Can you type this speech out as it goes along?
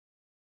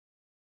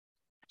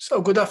So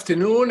good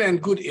afternoon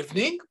and good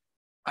evening.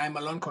 I'm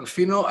Alon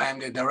Confino. I'm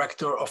the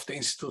director of the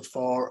Institute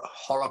for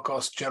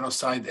Holocaust,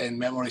 Genocide and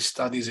Memory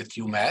Studies at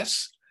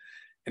UMass.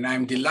 And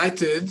I'm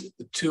delighted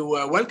to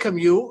welcome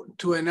you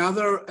to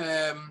another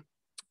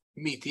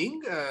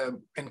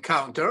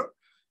encounter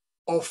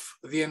of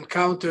the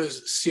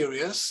Encounters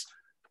series,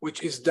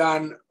 which is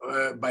done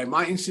by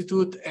my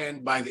institute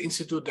and by the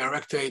institute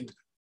directed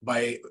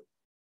by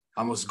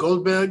Amos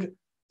Goldberg,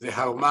 the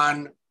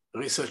Harman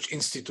Research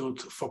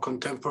Institute for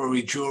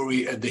Contemporary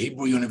Jewry at the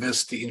Hebrew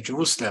University in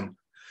Jerusalem.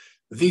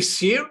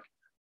 This year,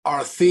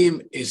 our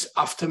theme is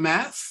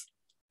Aftermath.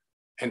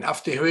 And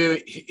after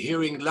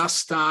hearing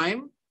last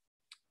time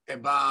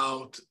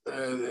about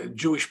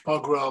Jewish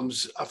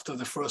pogroms after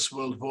the First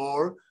World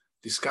War,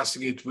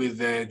 discussing it with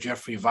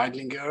Jeffrey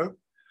Weidlinger,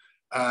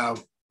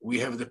 we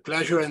have the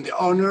pleasure and the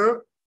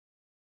honor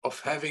of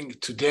having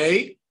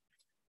today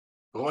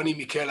Roni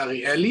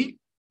Mikel-Arieli,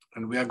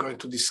 and we are going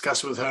to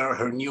discuss with her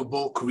her new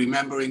book,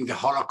 Remembering the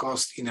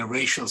Holocaust in a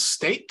Racial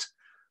State,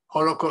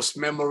 Holocaust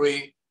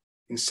Memory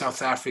in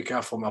South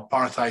Africa from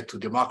Apartheid to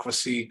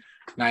Democracy,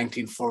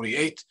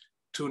 1948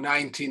 to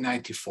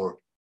 1994.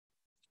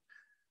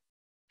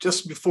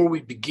 Just before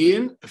we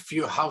begin, a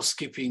few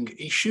housekeeping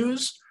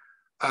issues.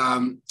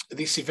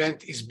 This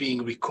event is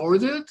being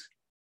recorded,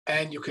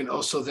 and you can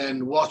also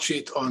then watch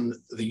it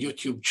on the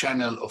YouTube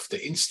channel of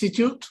the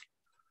Institute.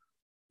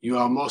 You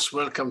are most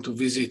welcome to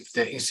visit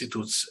the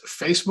Institute's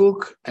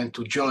Facebook and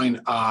to join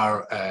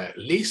our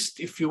list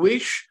if you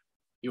wish.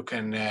 You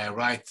can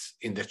write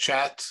in the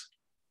chat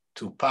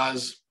to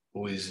Paz,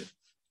 who is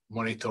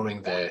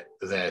monitoring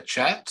the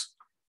chat.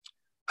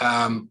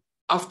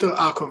 After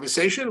our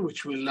conversation,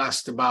 which will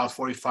last about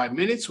 45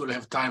 minutes, we'll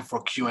have time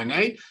for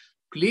Q&A.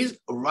 Please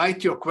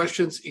write your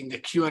questions in the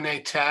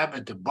Q&A tab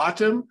at the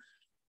bottom,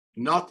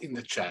 not in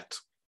the chat.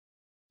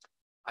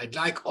 I'd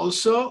like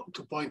also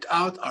to point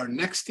out our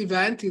next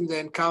event in the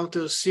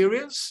Encounters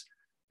series.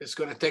 It's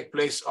going to take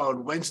place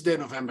on Wednesday,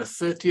 November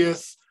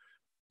 30th.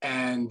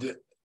 And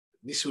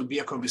this will be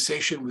a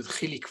conversation with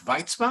Chilik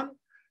Weitzman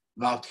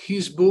about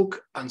his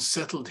book,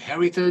 Unsettled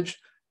Heritage,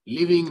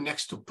 Living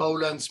Next to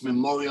Poland's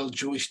Memorial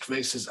Jewish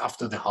Traces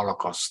After the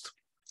Holocaust.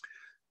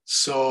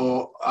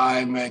 So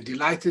I'm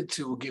delighted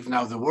to give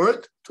now the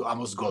word to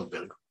Amos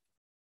Goldberg.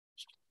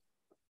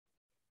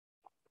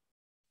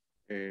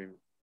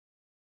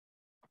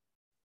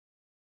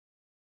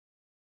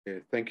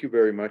 Thank you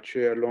very much,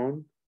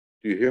 Alon.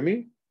 Do you hear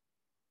me?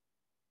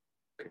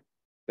 Okay.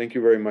 Thank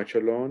you very much,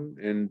 Alon,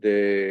 and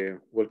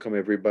welcome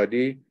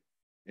everybody.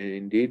 And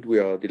indeed, we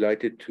are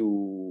delighted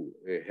to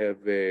have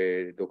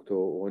Dr.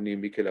 Roni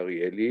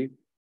Mikel-Arieli,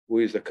 who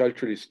is a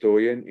cultural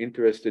historian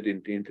interested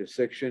in the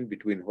intersection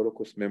between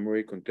Holocaust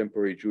memory,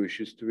 contemporary Jewish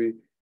history,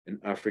 and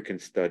African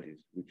studies,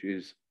 which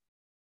is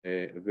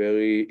a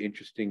very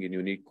interesting and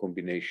unique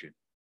combination.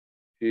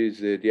 She is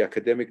the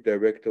academic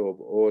director of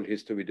Oral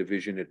History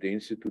Division at the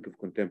Institute of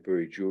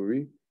Contemporary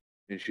Jewry,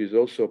 and she is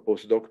also a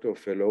postdoctoral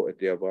fellow at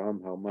the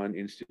Avraham Harman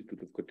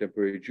Institute of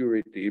Contemporary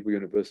Jewry at the Hebrew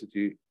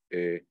University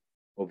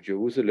of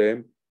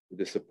Jerusalem, with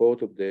the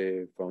support of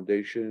the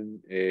Foundation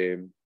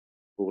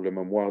pour le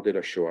Mémoire de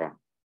la Shoah.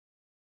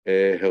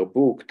 Her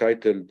book,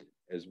 titled,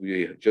 as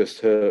we just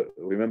heard,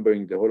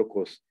 Remembering the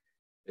Holocaust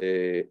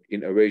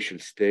in a Racial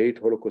State,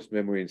 Holocaust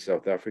Memory in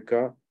South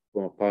Africa,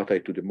 from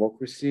Apartheid to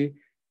Democracy,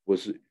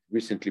 was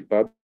recently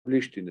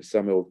published in the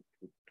summer of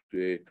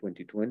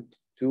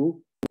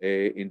 2022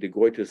 in the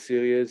Goethe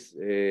series,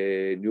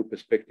 New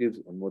Perspectives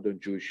on Modern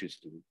Jewish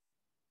History.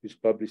 She's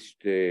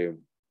published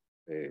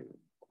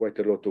quite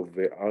a lot of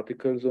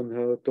articles on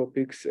her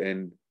topics,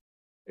 and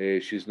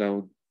she's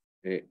now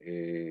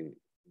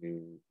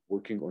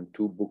working on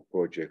 2 book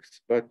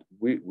projects. But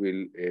we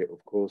will,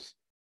 of course,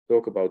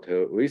 talk about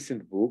her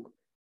recent book,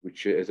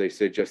 which, as I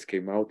said, just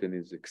came out and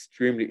is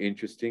extremely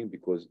interesting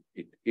because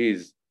it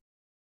is,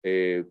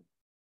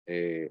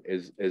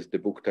 as the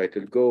book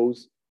title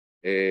goes,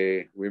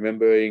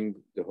 Remembering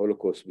the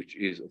Holocaust, which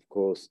is, of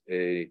course,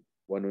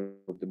 one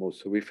of the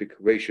most horrific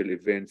racial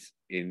events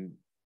in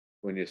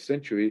 20th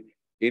century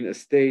in a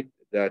state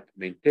that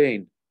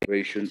maintained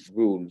racial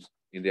rules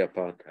in the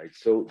apartheid.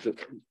 So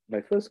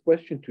my first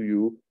question to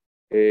you,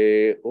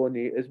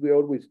 Roni, as we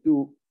always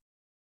do,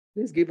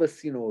 please give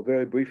us, a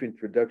very brief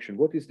introduction.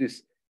 What is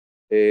this?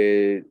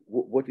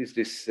 What is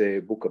this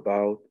book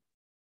about?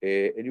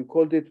 And you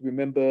called it,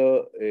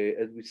 remember,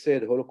 as we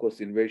said,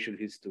 Holocaust in Racial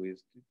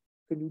Histories.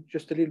 Can you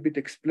just a little bit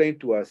explain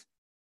to us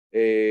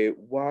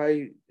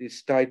why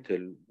this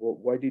title?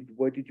 What did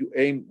you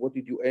aim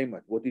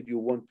at? What did you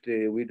want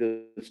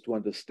readers to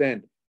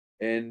understand?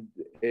 And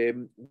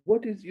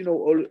what is,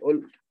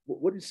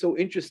 what is so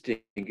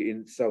interesting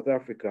in South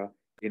Africa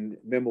in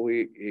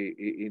memory,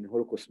 in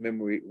Holocaust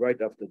memory,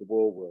 right after the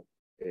war, where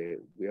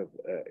we have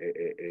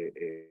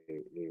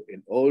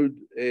an old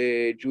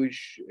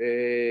Jewish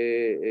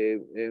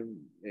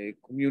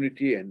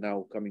community, and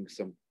now coming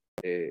some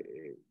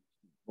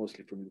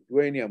mostly from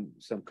Lithuania,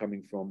 some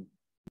coming from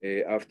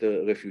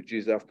after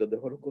refugees after the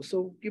Holocaust.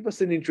 So give us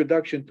an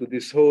introduction to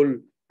this whole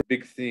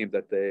big theme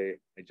that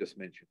I just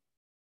mentioned.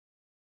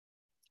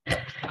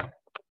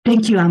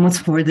 Thank you, Amos,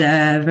 for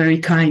the very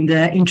kind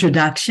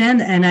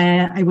introduction. And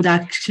I would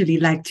actually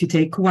like to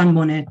take one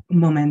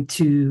moment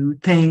to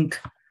thank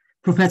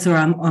Professor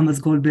Amos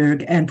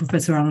Goldberg and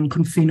Professor Alon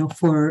Confino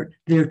for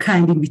their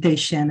kind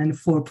invitation and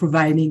for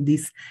providing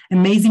this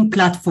amazing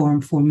platform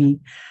for me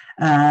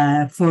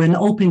for an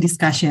open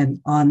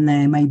discussion on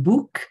my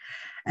book.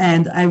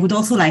 And I would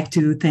also like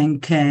to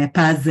thank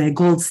Paz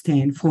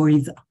Goldstein for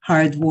his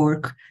hard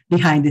work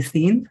behind the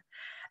scenes.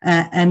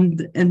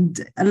 And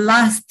a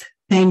last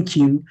thank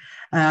you.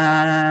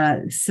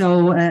 I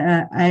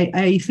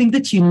think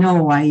that you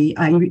know I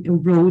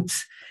wrote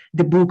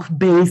the book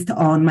based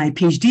on my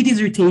PhD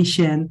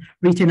dissertation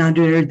written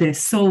under the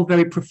so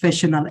very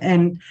professional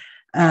and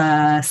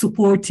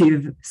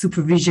supportive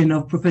supervision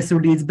of Professor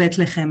Liz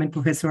Bethlehem and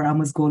Professor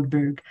Amos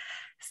Goldberg.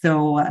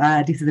 So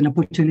this is an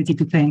opportunity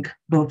to thank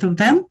both of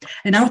them.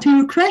 And now to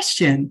your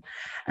question.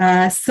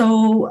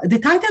 So the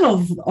title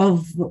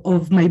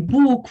of my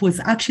book was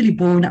actually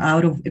born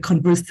out of a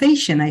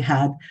conversation I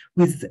had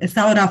with a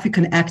South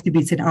African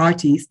activist and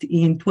artist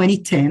in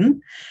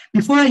 2010,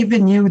 before I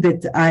even knew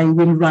that I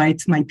will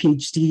write my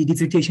PhD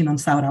dissertation on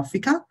South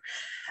Africa.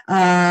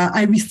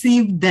 I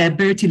received the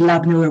Bertie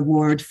Labner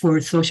Award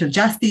for Social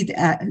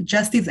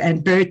Justice,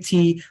 and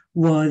Bertie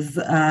was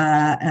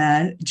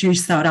a Jewish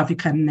South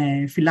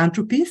African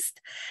philanthropist,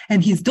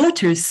 and his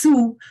daughter,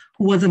 Sue,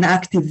 who was an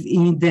active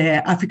in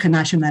the African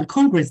National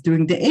Congress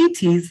during the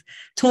 80s,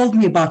 told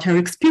me about her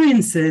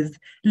experiences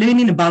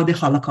learning about the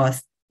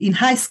Holocaust in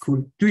high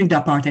school during the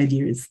apartheid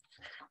years.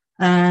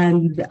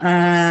 And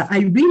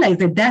I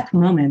realized at that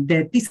moment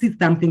that this is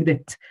something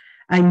that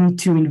I need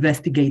to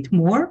investigate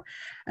more.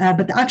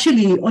 But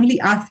actually, only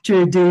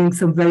after doing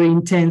some very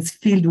intense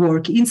field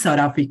work in South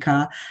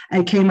Africa,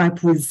 I came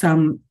up with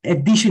some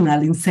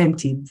additional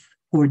incentives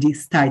for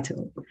this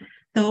title.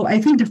 So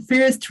I think the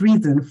first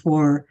reason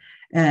for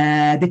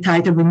the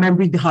title,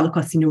 Remembering the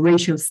Holocaust in a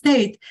Racial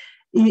State,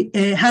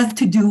 it has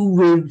to do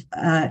with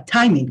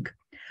timing.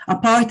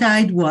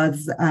 Apartheid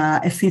was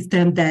a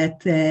system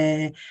that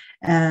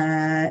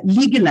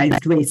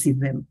legalized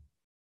racism.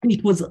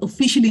 It was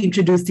officially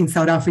introduced in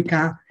South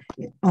Africa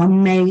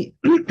on May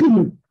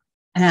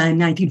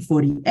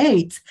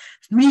 1948,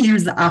 3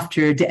 years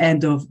after the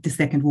end of the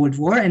Second World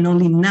War, and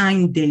only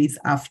 9 days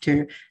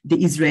after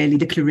the Israeli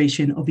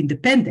Declaration of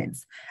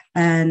Independence.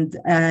 And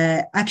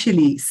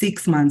actually,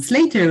 6 months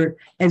later,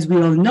 as we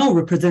all know,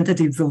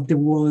 representatives of the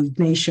world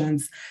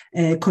nations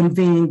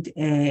convened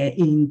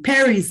in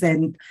Paris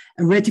and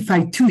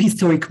ratified two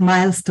historic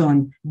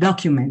milestone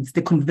documents,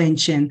 the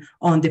Convention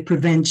on the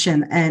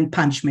Prevention and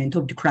Punishment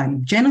of the Crime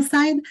of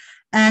Genocide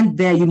and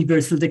the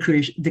Universal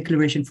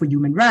Declaration for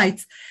Human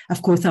Rights.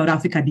 Of course, South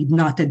Africa did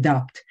not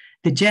adopt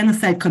the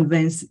Genocide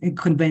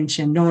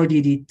Convention, nor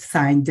did it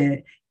sign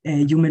the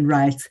Human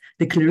Rights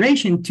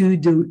Declaration due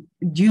to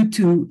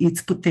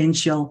its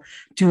potential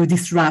to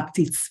disrupt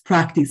its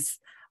practice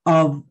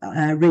of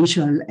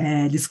racial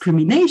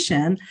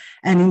discrimination.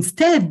 And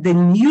instead, the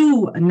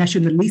new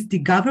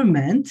nationalistic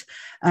government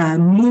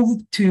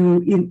moved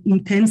to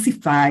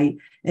intensify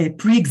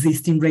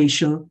pre-existing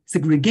racial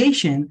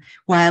segregation,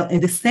 while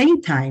at the same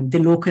time, the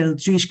local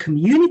Jewish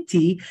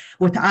community,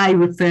 what I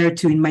refer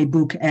to in my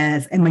book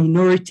as a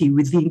minority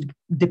within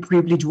the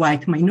privileged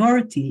white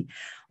minority,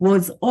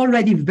 was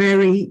already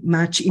very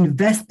much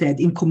invested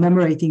in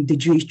commemorating the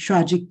Jewish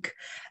tragic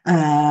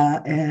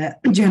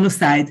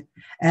genocide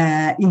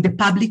in the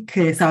public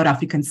South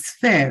African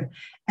sphere.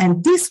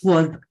 And this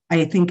was,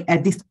 I think, a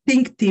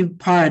distinctive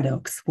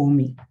paradox for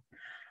me.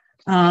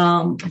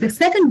 The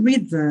second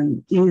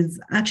reason is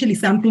actually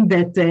something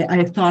that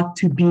I thought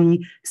to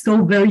be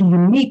so very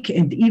unique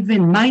and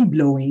even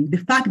mind-blowing. The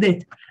fact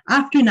that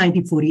after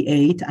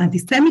 1948,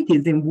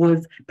 anti-Semitism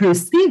was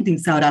perceived in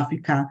South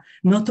Africa,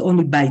 not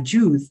only by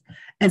Jews,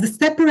 as a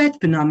separate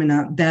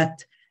phenomenon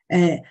that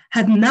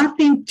had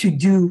nothing to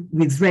do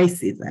with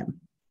racism.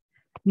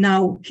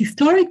 Now,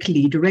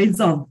 historically, the rise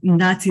of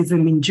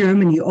Nazism in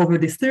Germany over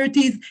the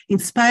 30s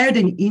inspired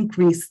an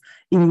increase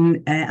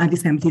in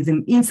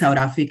anti-Semitism in South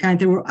Africa, and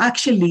there were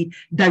actually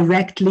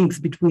direct links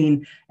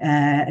between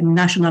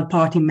National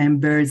Party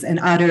members and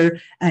other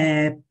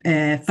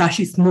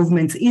fascist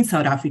movements in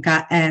South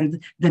Africa and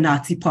the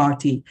Nazi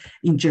Party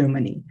in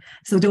Germany.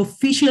 So the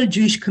official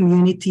Jewish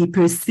community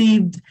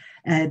perceived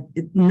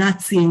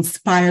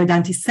Nazi-inspired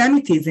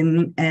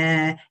anti-Semitism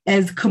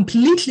as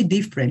completely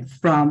different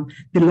from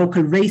the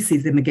local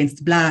racism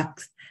against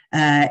Blacks,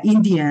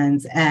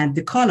 Indians, and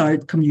the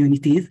colored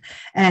communities,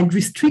 and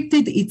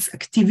restricted its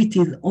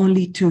activities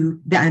only to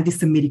the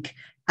anti-Semitic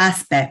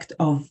aspect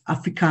of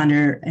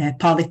Afrikaner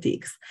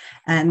politics.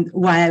 And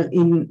while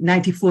in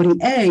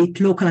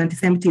 1948, local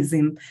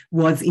anti-Semitism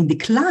was in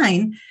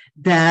decline,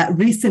 the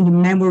recent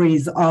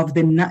memories of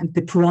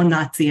the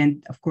pro-Nazi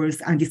and, of course,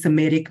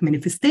 anti-Semitic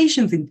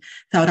manifestations in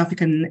South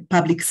African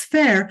public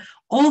sphere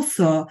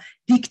also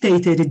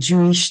dictated a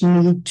Jewish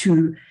need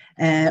to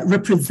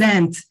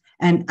represent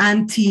an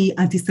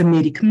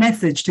anti-Semitic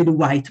message to the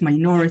white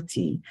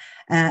minority.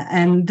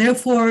 And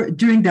therefore,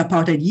 during the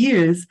apartheid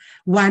years,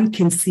 one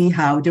can see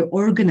how the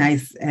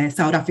organized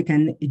South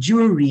African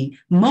Jewry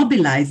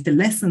mobilized the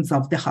lessons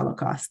of the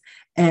Holocaust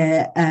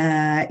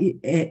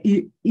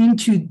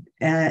into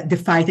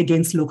the fight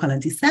against local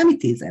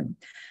anti-Semitism.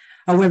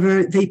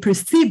 However, they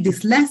perceived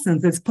these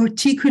lessons as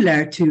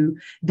particular to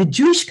the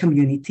Jewish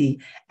community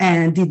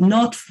and did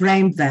not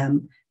frame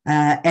them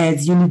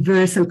as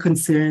universal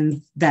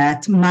concerns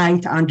that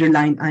might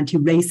underline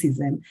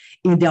anti-racism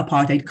in the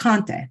apartheid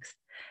context.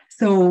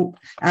 So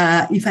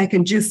if I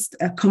can just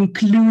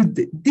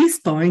conclude this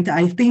point,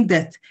 I think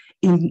that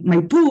in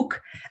my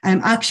book, I'm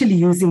actually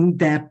using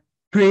the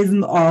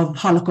prism of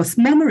Holocaust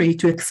memory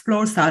to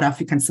explore South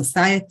African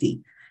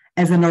society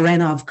as an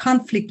arena of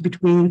conflict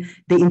between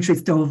the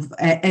interests of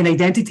and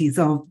identities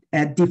of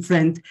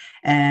different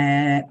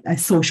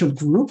social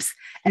groups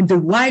and the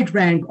wide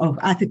range of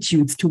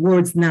attitudes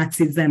towards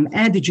Nazism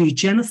and the Jewish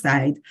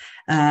genocide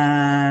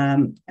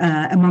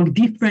among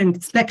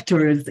different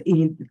sectors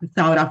in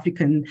South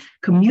African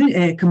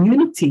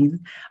communities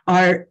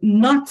are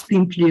not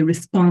simply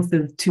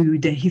responsive to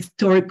the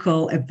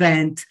historical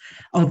event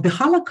of the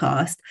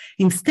Holocaust.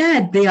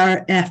 Instead, they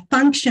are a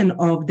function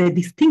of the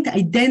distinct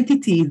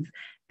identities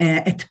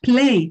at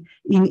play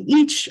in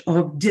each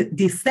of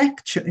these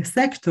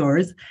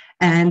sectors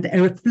and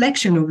a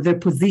reflection of their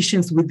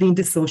positions within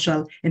the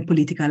social and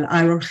political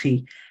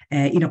hierarchy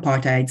in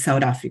apartheid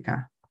South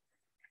Africa.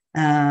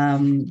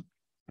 The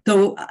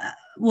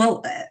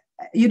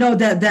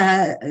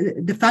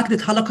fact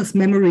that Holocaust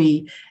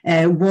memory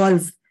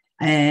was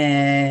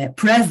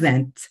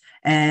present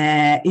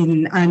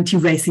in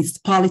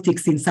anti-racist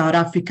politics in South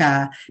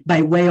Africa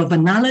by way of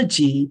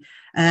analogy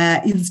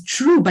is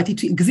true, but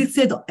it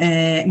existed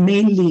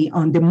mainly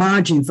on the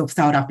margins of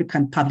South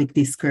African public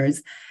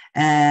discourse.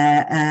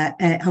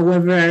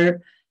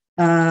 However,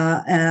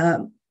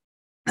 as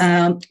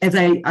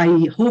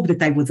I hope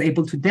that I was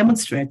able to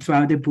demonstrate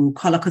throughout the book,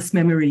 Holocaust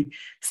memory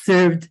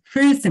served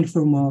first and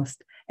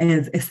foremost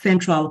as a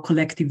central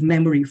collective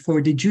memory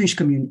for the Jewish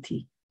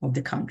community of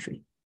the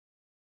country.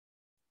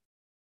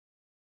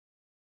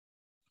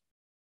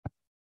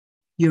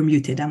 You're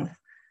muted, Amos.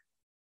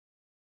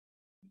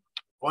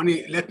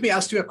 Roni, let me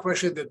ask you a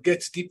question that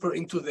gets deeper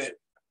into the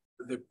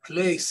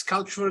place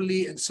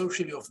culturally and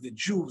socially of the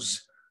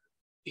Jews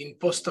in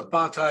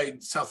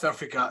post-apartheid South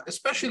Africa,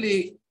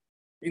 especially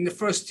in the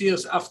first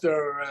years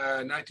after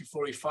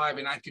 1945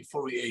 and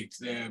 1948,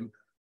 the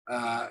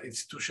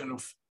institution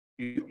of...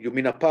 You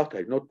mean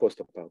apartheid, not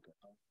post-apartheid?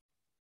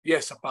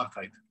 Yes,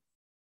 apartheid.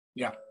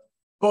 Yeah,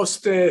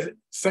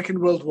 post-Second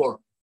World War.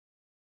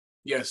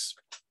 Yes.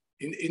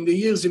 In the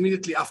years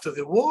immediately after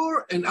the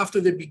war and after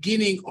the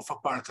beginning of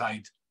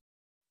apartheid.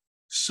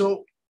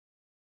 So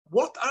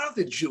what are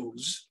the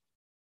Jews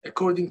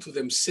according to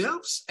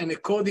themselves and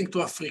according to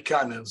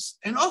Afrikaners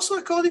and also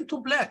according to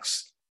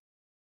Blacks?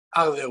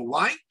 Are they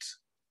white?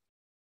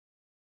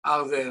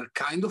 Are they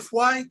kind of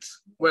white?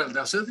 Well,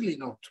 they're certainly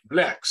not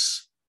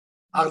Blacks.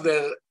 Are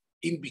they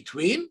in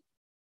between,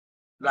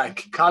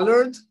 like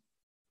colored?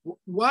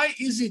 Why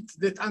is it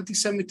that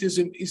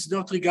anti-Semitism is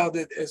not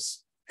regarded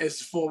as a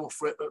form of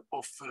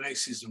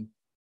racism?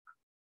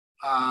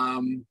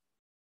 And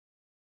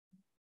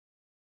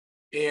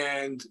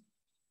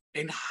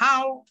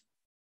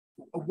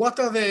what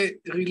are the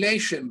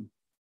relation,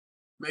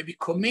 maybe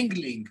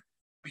commingling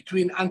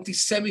between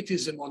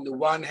anti-Semitism on the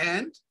one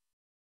hand,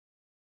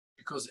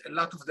 because a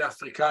lot of the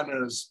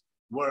Afrikaners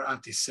were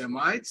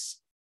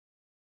anti-Semites,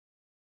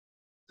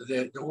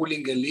 the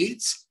ruling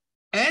elites,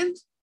 and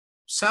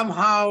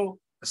somehow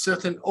a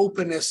certain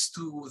openness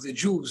to the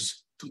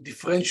Jews to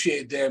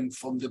differentiate them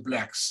from the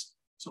Blacks.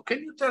 So can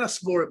you tell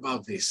us more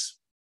about this?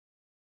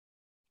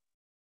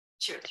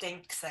 Sure,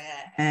 thanks,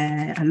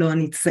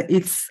 Alon.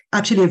 It's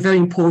actually a very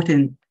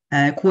important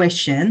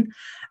question.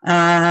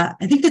 I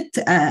think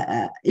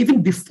that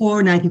even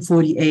before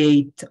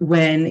 1948,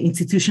 when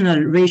institutional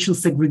racial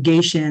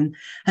segregation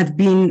had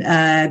been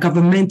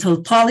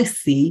governmental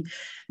policy,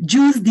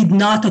 Jews did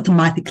not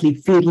automatically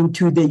fit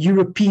into the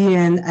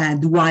European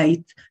and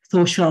white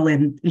social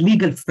and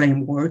legal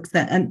frameworks.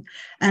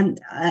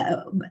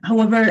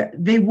 However,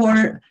 they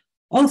were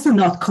also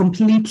not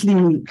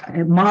completely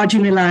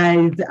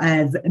marginalized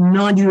as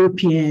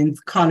non-Europeans,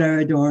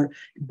 colored, or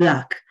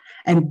Black.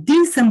 And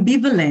this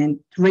ambivalent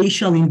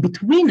racial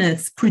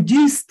in-betweenness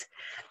produced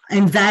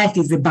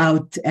anxieties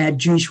about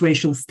Jewish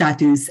racial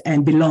status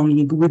and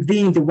belonging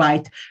within the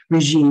white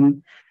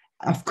regime.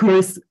 Of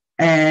course,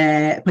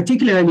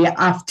 particularly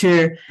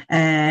after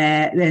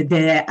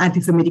the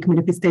anti-Semitic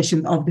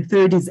manifestations of the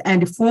 30s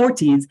and the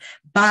 40s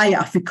by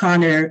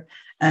Afrikaner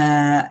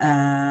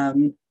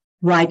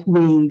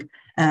right-wing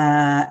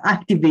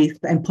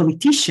activists and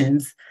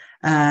politicians,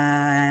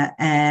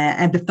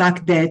 and the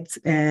fact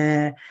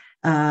that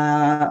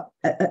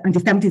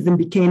anti-Semitism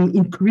became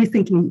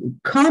increasingly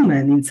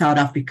common in South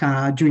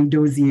Africa during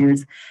those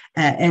years.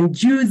 And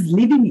Jews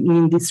living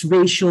in this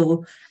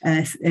racial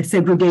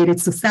segregated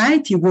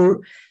society, where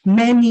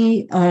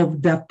many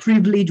of the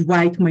privileged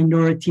white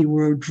minority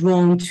were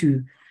drawn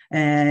to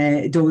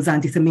those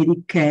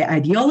anti-Semitic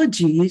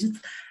ideologies.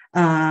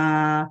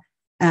 And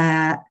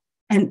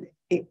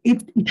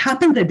it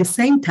happened at the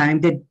same time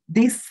that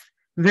this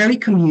very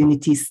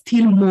community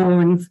still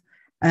mourns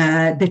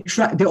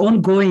the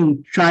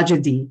ongoing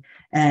tragedy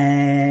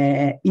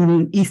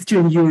in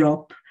Eastern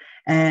Europe,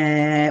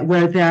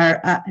 where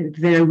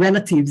their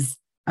relatives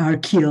are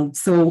killed.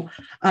 So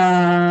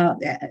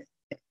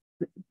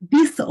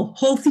this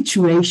whole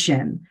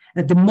situation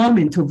at the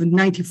moment of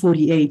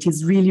 1948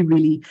 is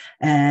really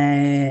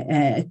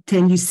a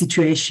tenuous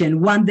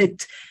situation, one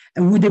that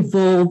would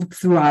evolve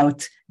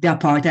throughout the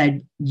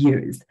apartheid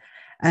years.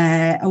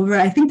 However,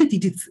 I think that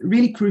it is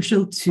really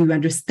crucial to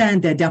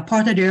understand that the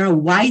apartheid era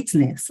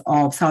whiteness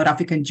of South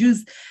African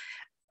Jews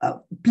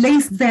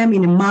placed them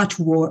in a much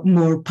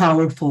more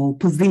powerful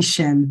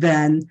position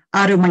than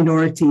other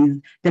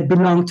minorities that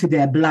belong to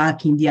the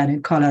Black, Indian,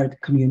 and colored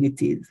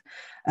communities.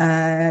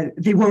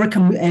 They were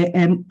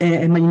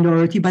a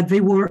minority, but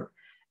they were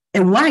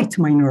a white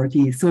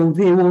minority. So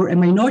they were a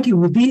minority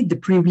within the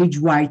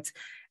privileged white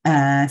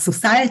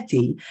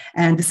society.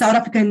 And the South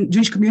African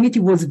Jewish community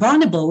was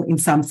vulnerable in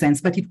some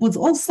sense, but it was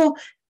also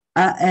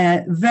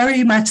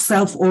very much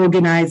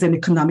self-organized and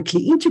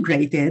economically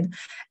integrated.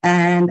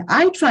 And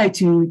I try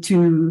to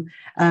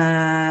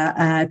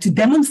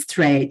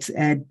demonstrate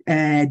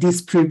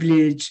this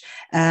privilege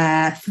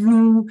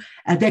through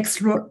the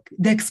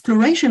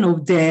exploration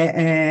of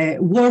the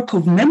work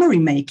of memory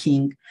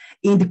making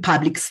in the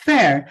public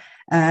sphere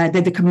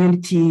that the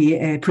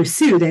community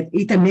pursued. That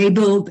it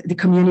enabled the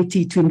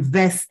community to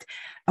invest,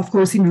 of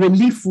course, in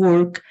relief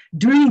work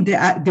during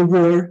the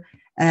war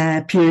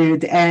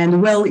period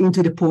and well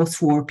into the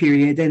post-war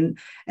period. And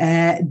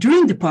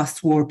during the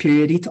post-war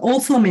period, it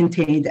also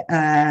maintained,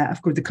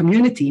 of course, the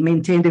community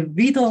maintained a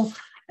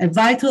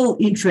vital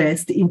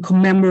interest in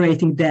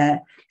commemorating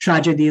the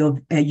tragedy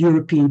of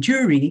European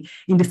Jewry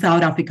in the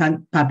South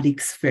African public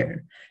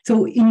sphere.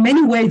 So in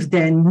many ways,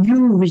 the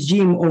new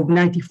regime of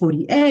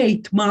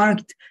 1948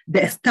 marked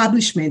the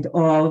establishment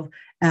of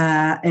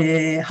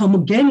a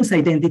homogeneous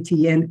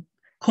identity and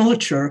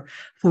culture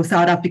for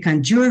South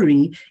African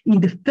Jewry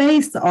in the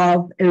face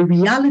of a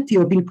reality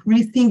of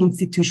increasing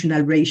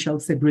institutional racial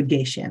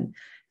segregation.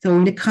 So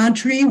in a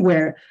country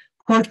where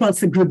cultural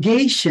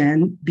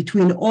segregation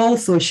between all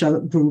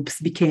social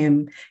groups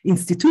became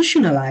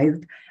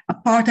institutionalized,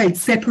 apartheid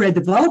separate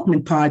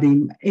development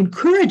paradigm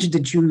encouraged the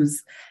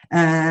Jews,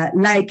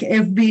 like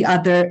every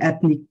other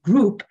ethnic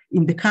group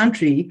in the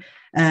country,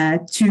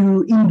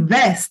 to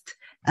invest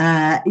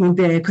in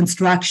the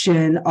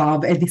construction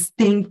of a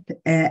distinct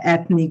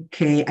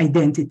ethnic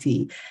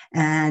identity.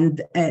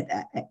 And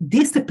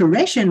this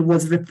separation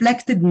was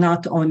reflected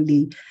not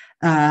only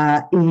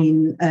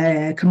in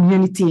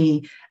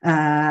community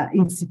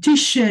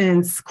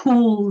institutions,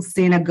 schools,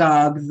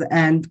 synagogues,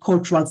 and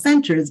cultural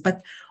centers,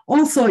 but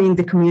also in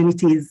the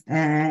community's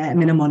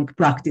mnemonic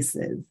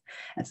practices.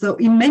 So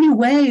in many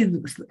ways,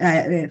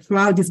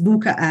 throughout this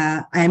book,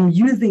 I am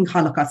using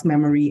Holocaust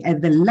memory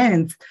as the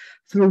lens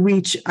through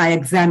which I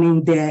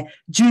examine the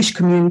Jewish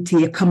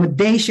community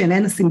accommodation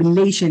and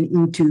assimilation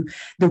into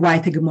the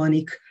white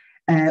hegemonic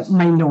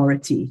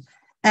minority.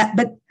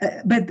 But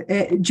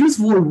Jews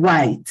were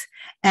white,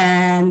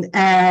 and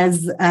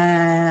as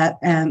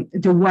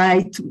the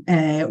white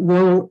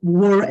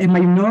were a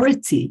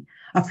minority,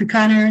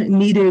 Afrikaner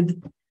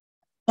needed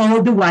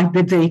all the white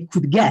that they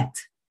could get.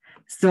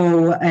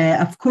 So,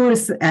 of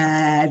course,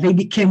 they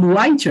became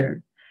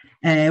whiter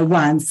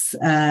once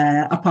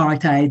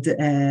apartheid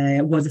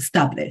was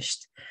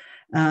established.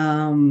 But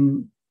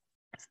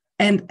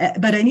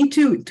I need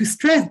to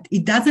stress,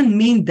 it doesn't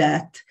mean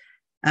that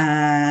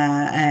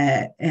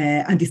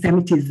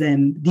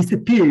anti-Semitism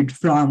disappeared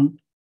from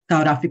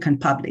South African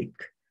public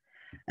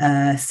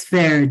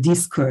sphere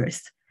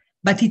discourse,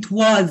 but it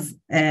was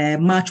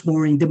much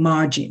more in the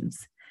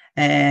margins.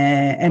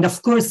 And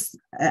of course,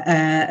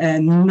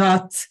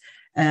 not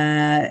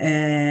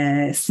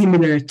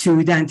similar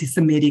to the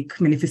anti-Semitic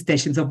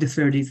manifestations of the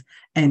 30s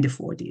and the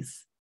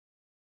 40s.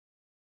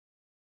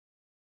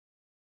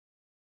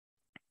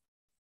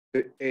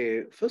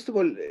 First of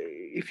all,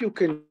 if you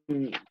can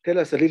tell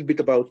us a little bit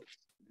about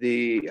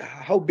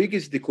how big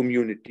is the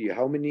community,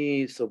 how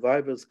many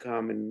survivors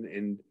come,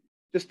 and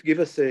just give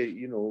us a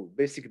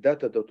basic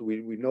data that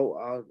we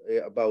know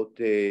about.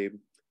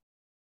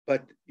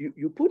 But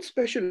you put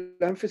special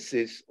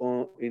emphasis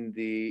on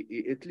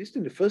at least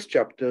in the first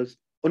chapters,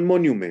 on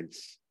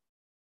monuments,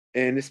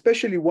 and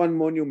especially one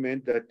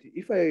monument that,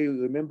 if I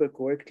remember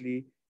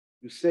correctly,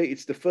 you say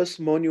it's the first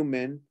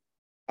monument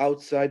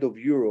outside of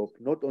Europe,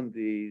 not on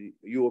the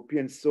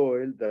European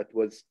soil, that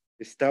was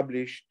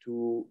established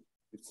to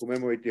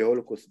commemorate the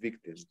Holocaust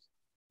victims.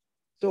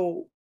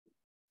 So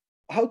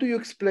how do you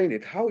explain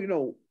it? How,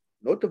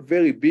 not a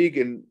very big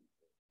and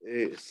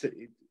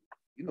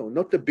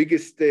not the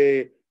biggest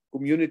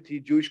community,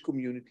 Jewish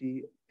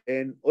community,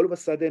 and all of a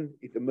sudden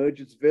it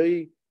emerges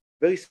very,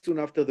 very soon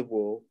after the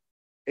war.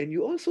 And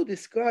you also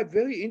describe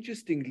very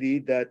interestingly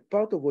that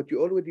part of what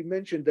you already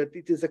mentioned, that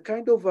it is a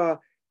kind of a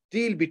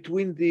deal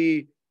between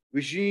the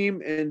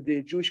regime and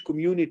the Jewish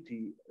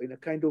community in a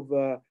kind of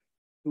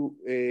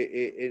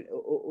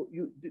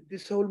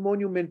this whole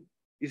monument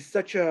is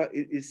such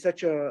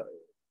a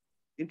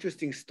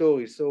interesting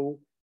story. So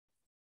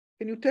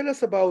can you tell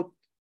us about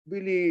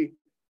really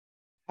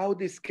how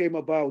this came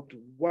about?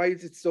 Why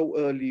is it so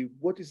early?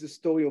 What is the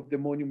story of the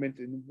monument,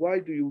 and why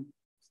do you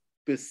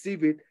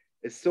perceive it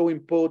as so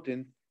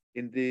important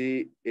in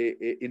the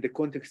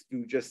context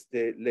you just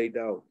laid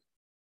out?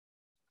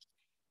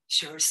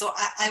 Sure. So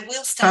I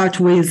will start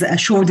with a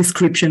short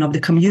description of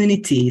the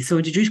community. So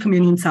the Jewish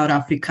community in South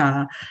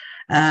Africa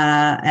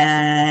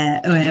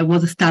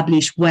was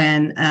established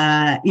when,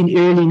 in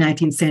early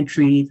 19th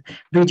century,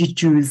 British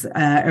Jews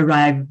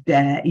arrived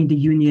in the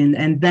Union,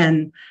 and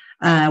then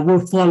were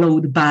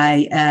followed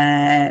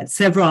by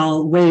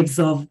several waves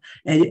of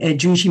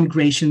Jewish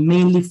immigration,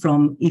 mainly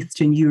from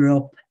Eastern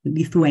Europe,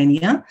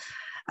 Lithuania.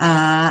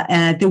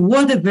 There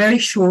was a very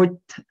short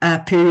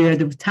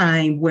period of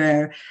time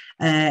where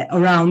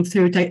around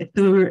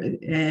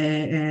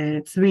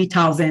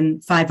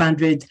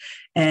 3,500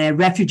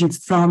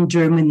 refugees from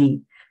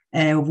Germany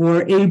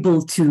were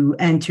able to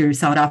enter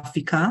South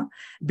Africa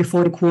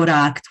before the Quota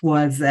Act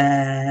was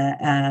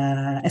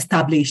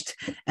established,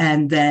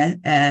 and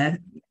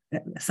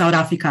South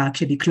Africa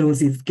actually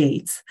closes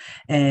gates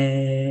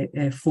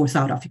for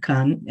South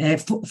African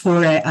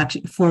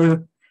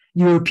for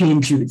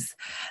European Jews.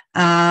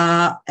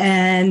 So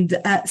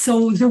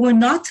there were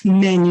not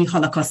many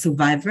Holocaust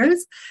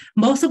survivors.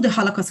 Most of the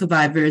Holocaust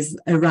survivors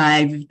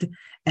arrived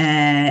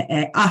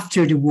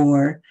after the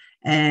war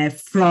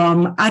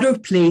from other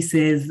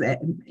places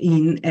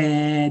in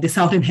the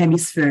Southern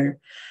Hemisphere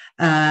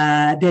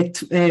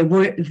that they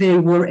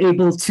were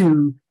able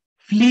to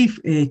flee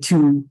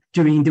to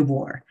during the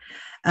war.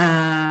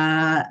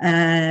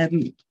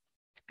 And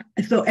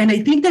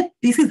I think that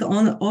this is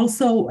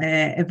also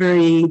a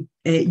very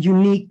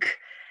unique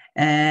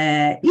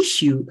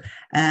issue.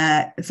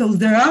 So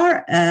there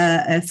are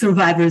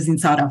survivors in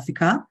South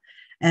Africa,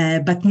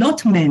 but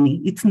not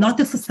many. It's not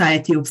a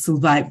society of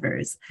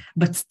survivors,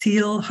 but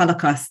still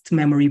Holocaust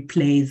memory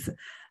plays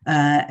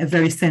a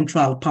very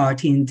central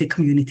part in the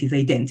community's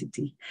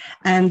identity.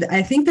 And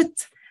I think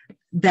that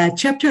the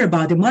chapter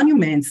about the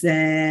monuments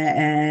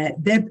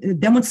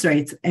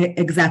demonstrates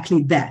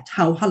exactly that,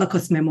 how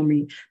Holocaust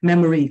memory,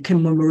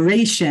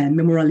 commemoration,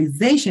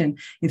 memorialization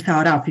in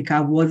South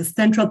Africa was a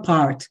central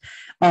part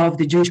of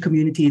the Jewish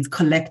community's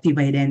collective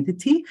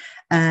identity.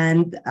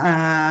 And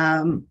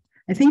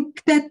I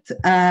think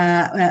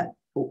that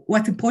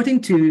what's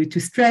important to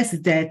stress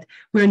is that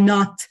we're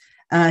not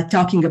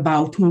talking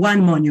about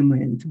one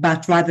monument,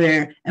 but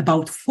rather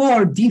about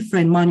 4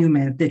 different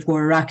monuments that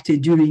were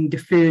erected during the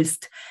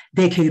first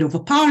decade of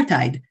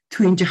apartheid,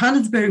 2 in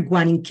Johannesburg,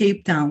 1 in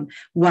Cape Town,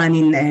 1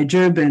 in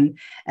Durban,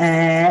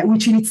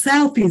 which in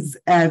itself is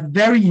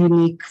very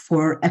unique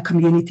for a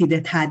community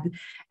that had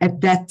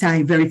at that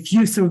time very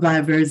few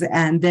survivors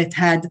and that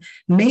had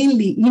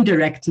mainly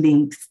indirect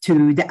links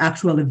to the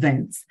actual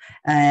events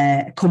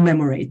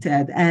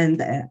commemorated.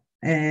 And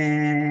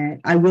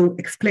I will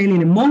explain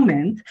in a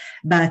moment,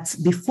 but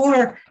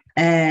before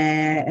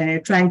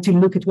trying to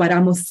look at what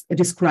Amos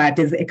described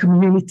as a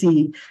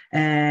community,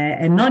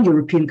 a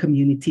non-European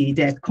community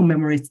that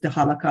commemorates the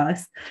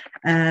Holocaust,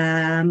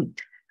 in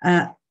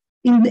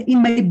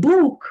my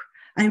book,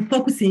 I'm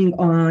focusing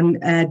on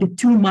the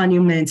 2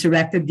 monuments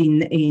erected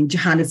in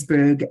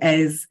Johannesburg,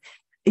 as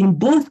in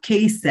both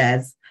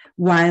cases,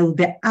 while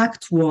the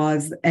act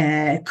was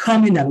a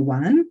communal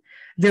one,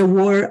 there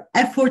were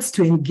efforts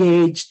to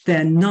engage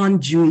the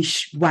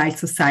non-Jewish white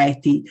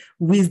society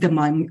with the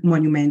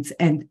monuments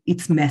and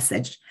its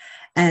message.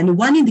 And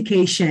one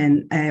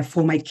indication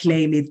for my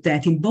claim is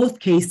that in both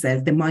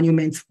cases, the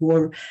monuments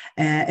were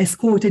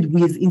escorted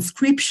with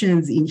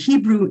inscriptions in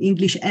Hebrew,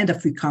 English, and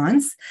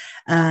Afrikaans.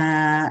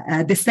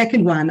 The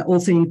second one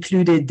also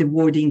included the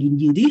wording in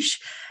Yiddish.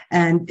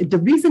 And the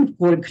reason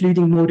for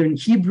including modern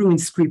Hebrew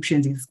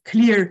inscriptions is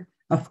clear.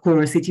 Of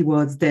course, it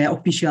was the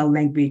official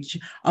language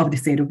of the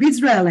State of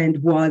Israel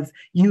and was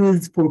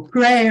used for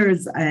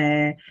prayers.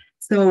 And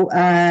of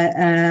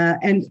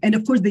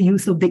course, the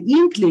use of the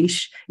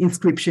English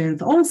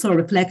inscriptions also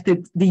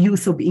reflected the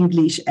use of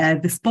English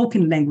as the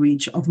spoken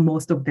language of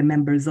most of the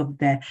members of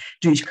the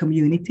Jewish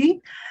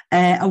community.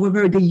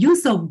 However, the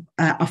use of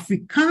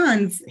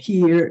Afrikaans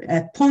here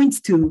points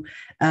to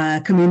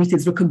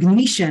community's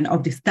recognition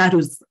of the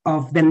status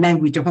of the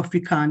language of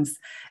Afrikaans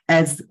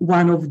as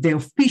one of the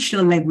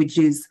official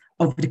languages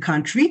of the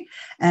country.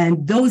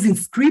 And those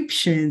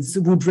inscriptions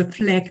would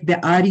reflect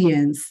the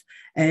audience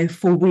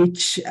for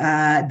which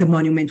the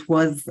monument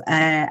was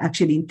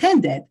actually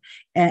intended,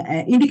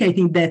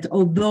 indicating that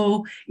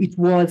although it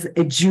was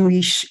a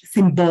Jewish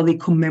symbolic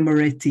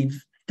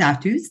commemorative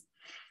status,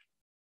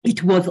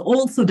 it was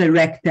also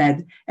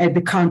directed at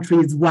the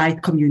country's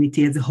white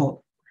community as a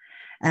whole.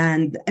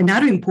 And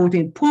another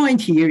important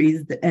point here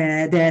is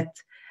that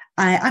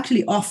I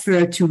actually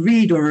offer to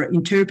read or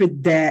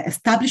interpret the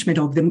establishment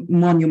of the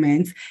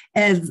monuments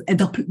as a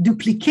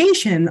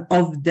duplication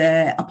of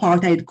the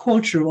apartheid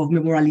culture of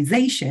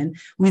memorialization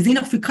within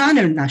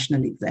Afrikaner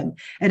nationalism.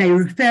 And I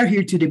refer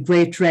here to the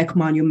Great Trek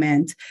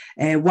Monument,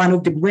 one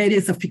of the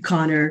greatest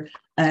Afrikaner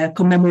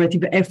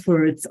commemorative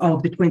efforts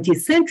of the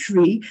 20th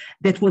century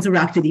that was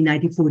erected in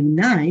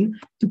 1949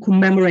 to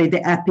commemorate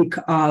the epic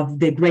of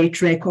the Great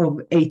Trek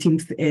of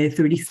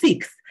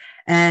 1836.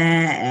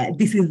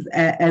 This is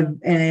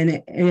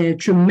a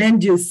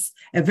tremendous,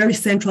 a very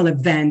central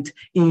event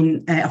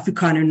in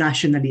Afrikaner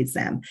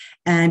nationalism.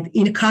 And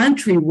in a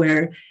country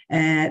where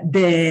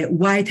the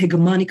white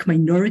hegemonic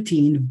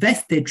minority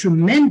invested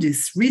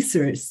tremendous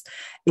resources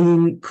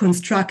in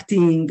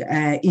constructing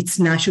its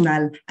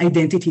national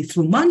identity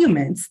through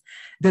monuments,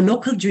 the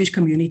local Jewish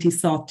community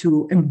sought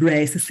to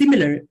embrace a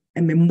similar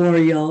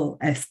memorial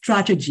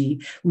strategy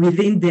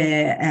within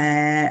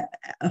the,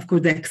 of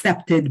course, the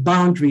accepted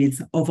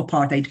boundaries of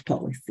apartheid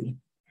policy.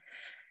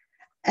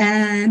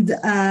 And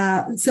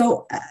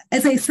so,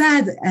 as I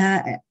said,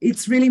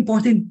 it's really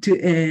important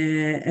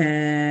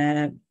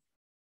to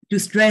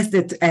stress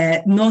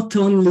that not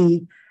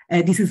only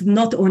this is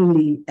not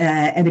only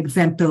an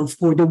example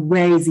for the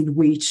ways in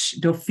which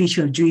the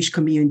official Jewish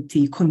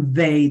community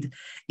conveyed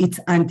its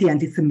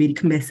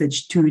anti-Semitic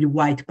message to the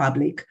white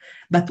public,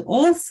 but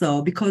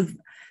also because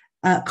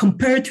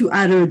compared to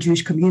other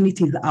Jewish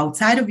communities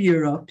outside of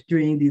Europe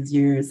during these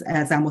years,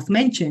 as Amos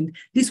mentioned,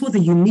 this was a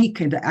unique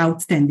and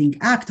outstanding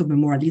act of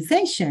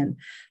memorialization.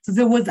 So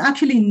there was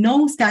actually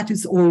no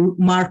status or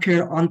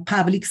marker on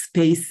public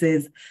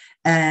spaces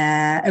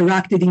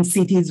erected in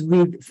cities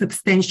with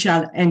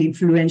substantial and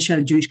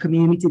influential Jewish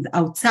communities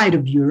outside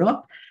of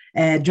Europe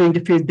during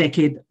the first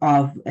decade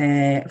of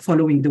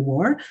following the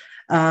war.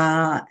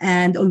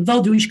 And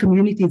although Jewish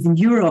communities in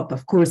Europe,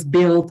 of course,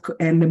 built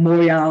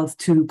memorials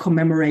to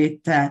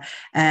commemorate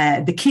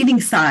the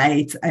killing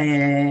sites,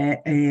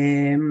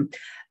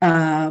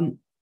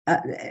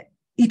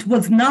 it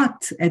was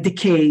not the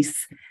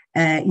case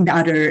in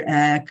other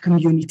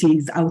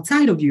communities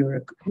outside of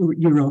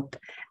Europe.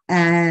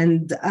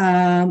 And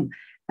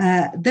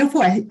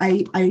therefore,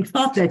 I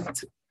thought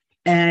that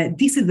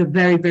this is a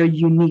very, very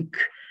unique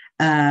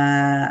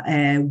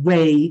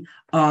way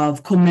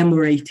of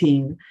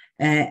commemorating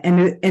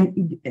and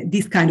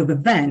this kind of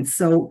events.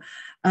 So,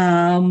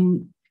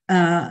 of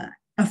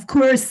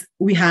course,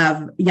 we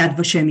have Yad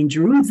Vashem in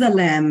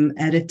Jerusalem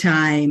at a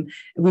time,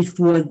 which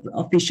was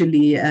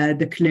officially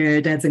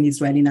declared as an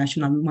Israeli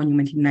national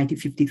monument in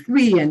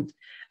 1953, and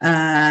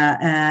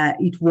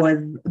it was,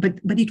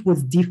 but it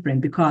was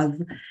different because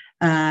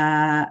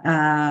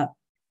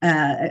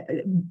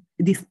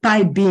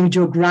despite being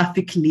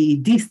geographically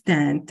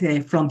distant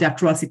from the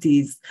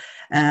atrocities,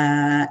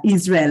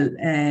 Israel,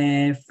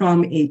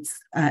 from its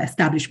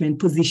establishment,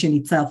 positioned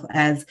itself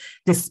as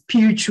the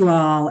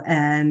spiritual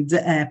and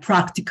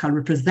practical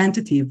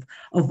representative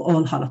of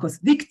all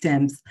Holocaust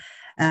victims,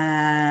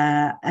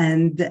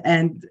 and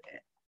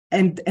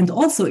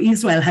also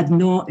Israel had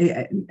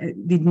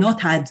did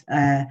not have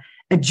a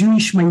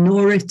Jewish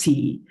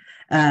minority.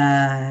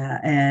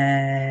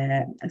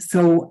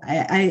 So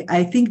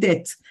I think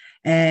that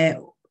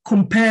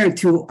compared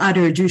to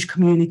other Jewish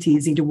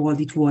communities in the world,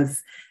 it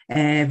was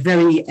a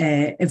very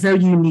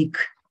unique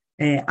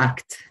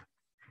act.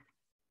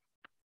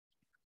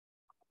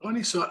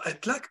 Roni, so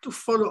I'd like to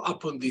follow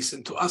up on this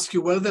and to ask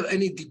you, were there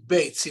any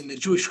debates in the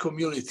Jewish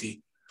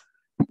community,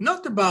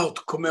 not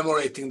about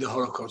commemorating the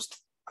Holocaust?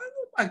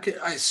 I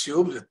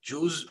assume that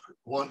Jews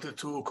wanted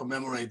to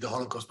commemorate the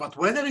Holocaust, but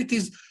whether it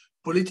is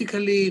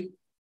politically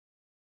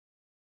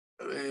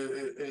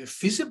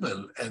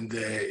feasible and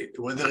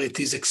whether it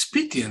is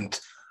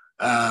expedient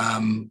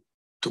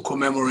to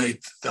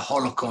commemorate the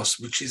Holocaust,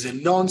 which is a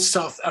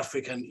non-South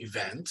African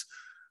event,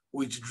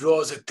 which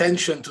draws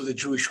attention to the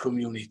Jewish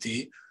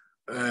community,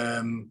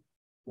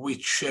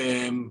 which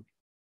and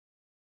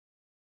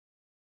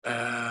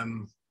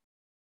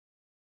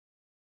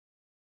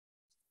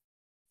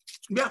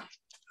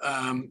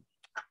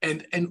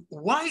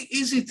why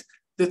is it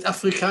that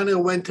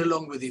Afrikaner went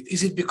along with it?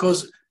 Is it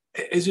because,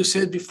 as you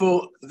said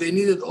before, they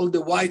needed all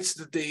the whites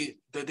that they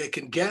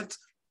can get?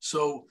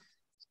 So,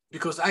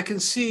 because I can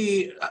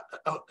see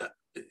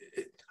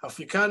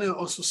Afrikaner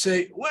also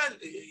say, well,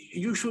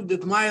 you should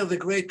admire the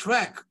Great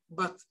Trek,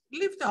 but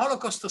leave the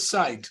Holocaust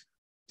aside.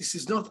 This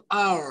is not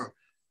our,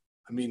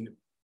 I mean,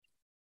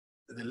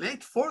 the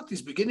late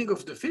 40s, beginning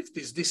of the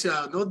 50s, these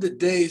are not the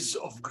days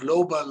of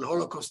global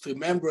Holocaust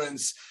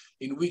remembrance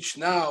in which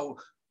now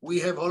we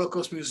have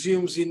Holocaust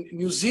museums in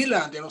New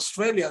Zealand and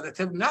Australia that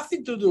have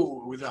nothing to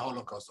do with the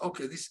Holocaust.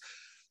 Okay,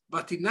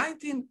 but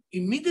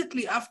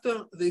immediately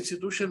after the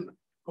institution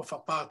of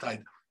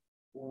apartheid,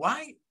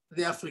 why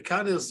the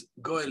Afrikaners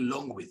go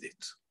along with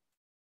it?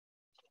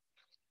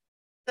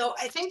 So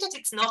I think that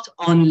it's not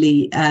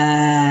only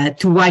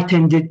to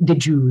whiten the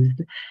Jews.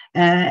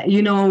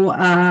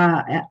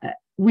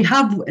 We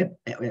have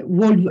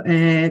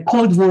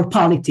Cold War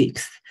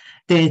politics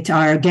that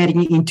are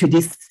getting into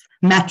this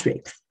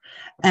matrix.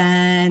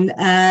 And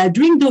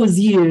during those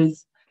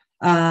years,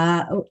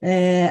 so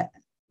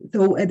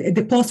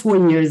the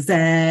post-war years,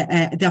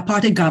 the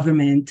apartheid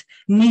government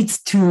needs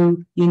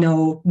to,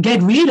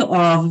 get rid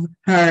of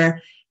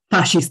her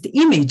fascist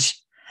image.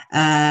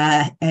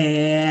 The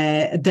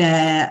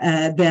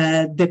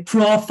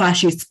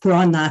pro-fascist,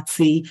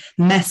 pro-Nazi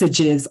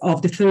messages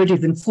of the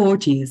 30s and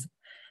 40s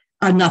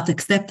are not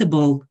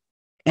acceptable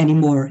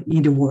anymore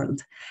in the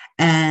world,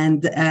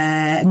 and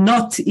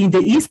not in the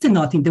East and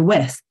not in the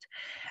West.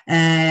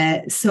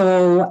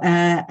 So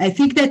I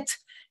think that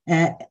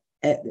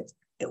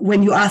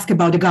when you ask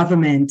about the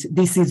government,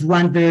 this is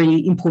one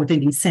very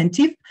important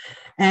incentive.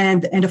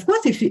 And of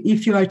course,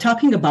 if you are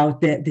talking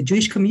about the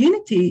Jewish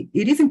community,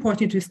 it is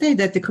important to state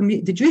that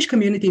the Jewish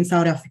community in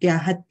South Africa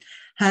had,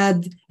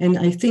 and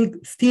I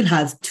think still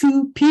has,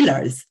 two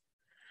pillars.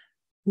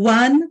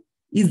 One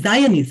is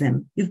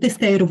Zionism, is the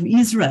state of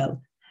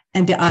Israel,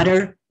 and the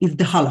other is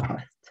the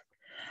Holocaust.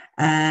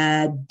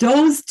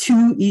 Those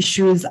two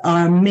issues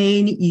are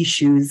main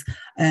issues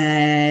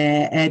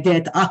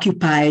that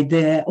occupy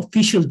the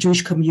official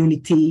Jewish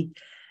community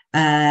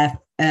from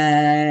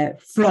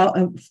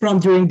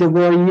during the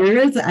war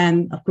years,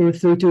 and of course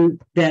through to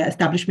the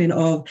establishment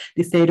of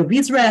the State of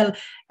Israel.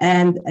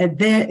 And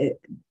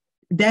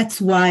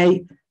that's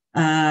why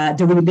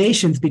the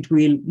relations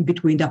between the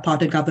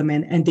apartheid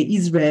government and the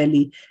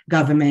Israeli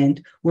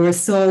government were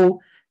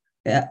so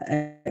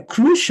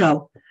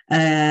crucial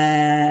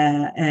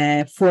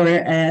for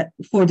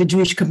the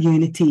Jewish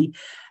community.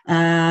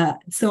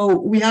 So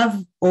we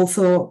have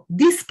also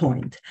this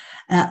point.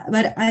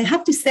 But I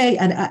have to say,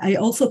 and I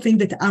also think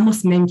that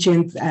Amos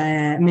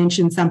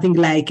mentioned something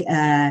like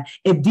a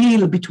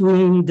deal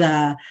between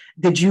the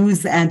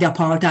Jews and the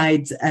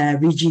apartheid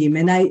regime.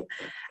 And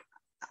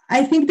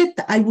I think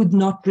that I would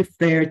not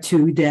refer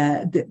to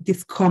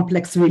this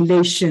complex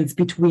relations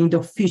between the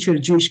official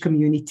Jewish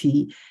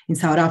community in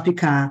South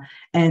Africa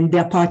and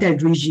the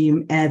apartheid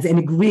regime as an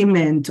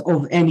agreement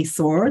of any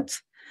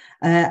sort.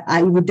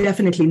 I would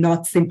definitely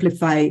not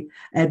simplify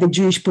the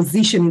Jewish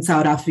position in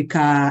South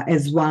Africa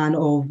as one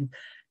of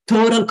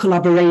total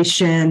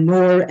collaboration,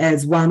 nor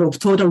as one of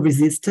total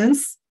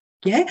resistance.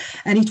 Okay,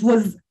 and it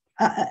was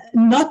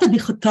not a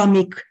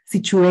dichotomic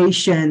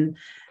situation.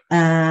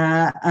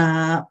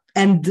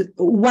 And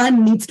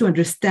one needs to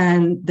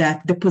understand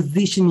that the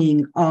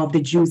positioning of the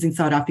Jews in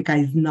South Africa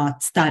is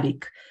not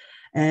static,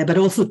 but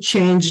also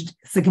changed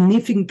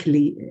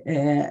significantly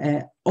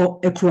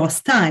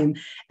across time.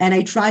 And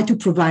I try to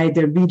provide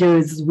the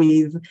readers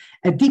with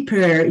a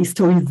deeper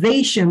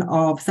historization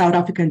of South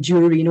African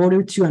Jewry in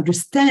order to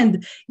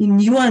understand in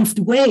nuanced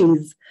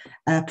ways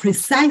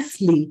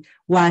precisely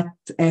what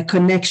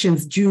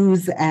connections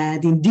Jews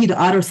and indeed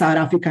other South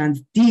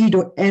Africans did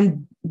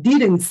and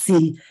didn't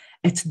see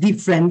at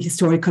different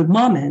historical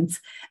moments,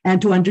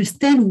 and to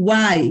understand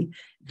why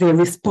they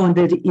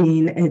responded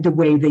in the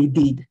way they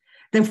did.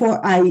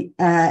 Therefore, I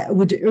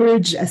would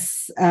urge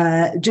us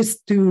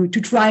just to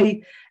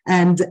try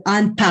and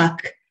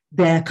unpack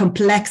the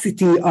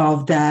complexity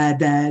of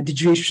the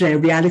Jewish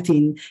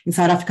reality in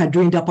South Africa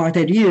during the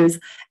apartheid years.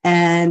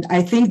 And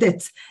I think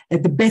that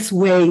the best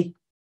way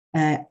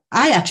I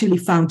actually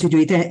found to do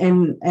it,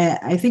 and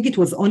I think it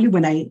was only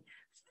when I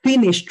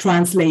finished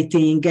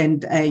translating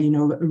and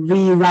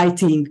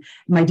rewriting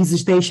my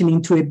dissertation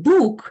into a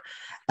book,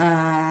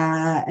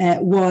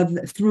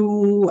 was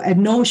through a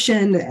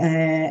notion,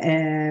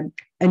 the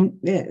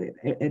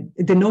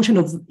notion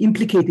of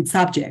implicated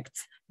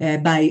subjects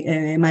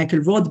by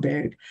Michael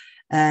Goldberg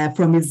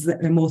from his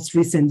most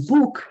recent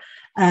book.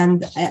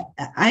 And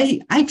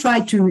I try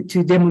to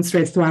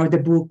demonstrate throughout the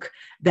book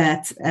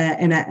that,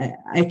 and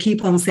I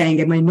keep on saying,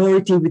 a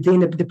minority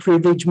within the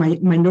privileged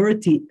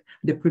minority,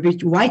 the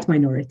privileged white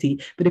minority,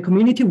 but the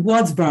community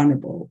was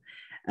vulnerable.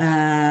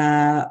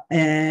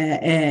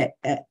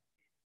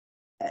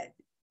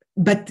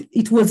 But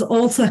it was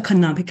also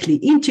economically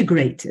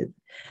integrated.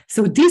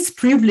 So this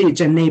privilege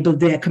enabled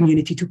the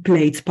community to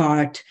play its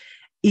part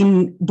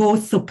in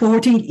both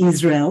supporting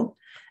Israel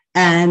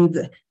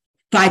and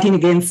fighting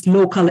against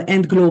local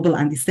and global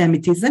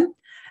anti-Semitism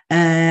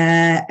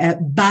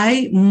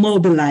by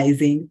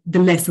mobilizing the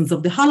lessons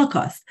of the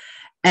Holocaust.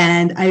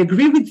 And I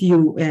agree with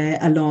you,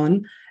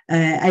 Alon.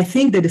 I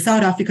think that the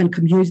South African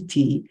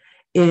community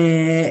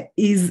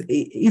is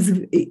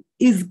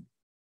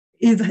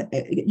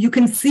you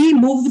can see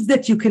moves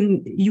that you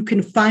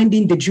can find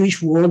in the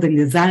Jewish world and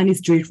the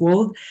Zionist Jewish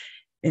world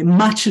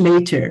much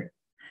later.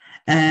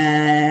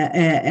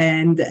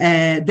 And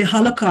the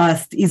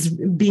Holocaust is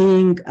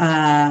being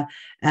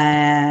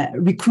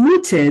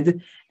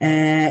recruited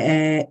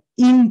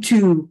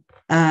into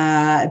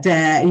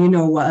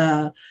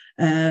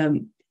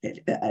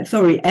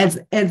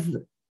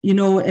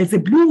as a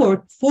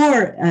bulwark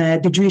for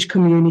the Jewish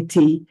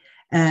community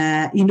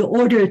in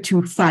order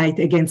to fight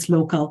against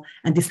local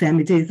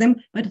anti-Semitism,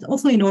 but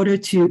also in order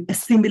to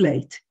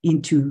assimilate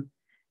into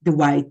the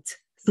white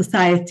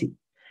society.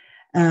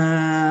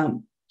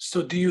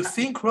 So do you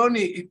think,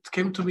 Roni, it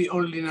came to me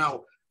only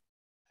now,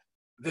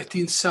 that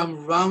in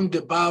some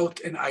roundabout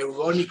and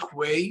ironic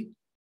way,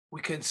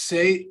 we can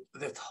say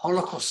that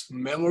Holocaust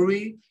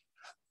memory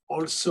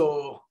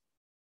also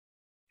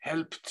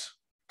helped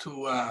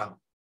to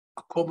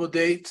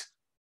accommodate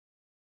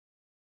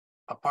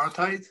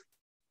apartheid,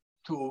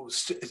 to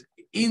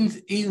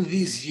in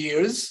these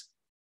years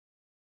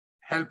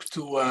help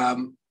to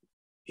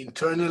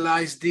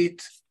internalize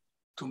it,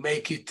 to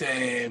make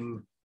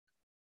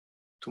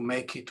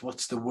it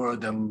what's the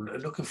word I'm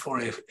looking for,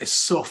 a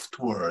soft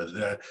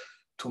word,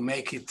 to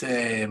make it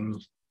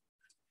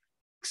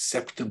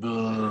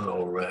acceptable,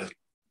 or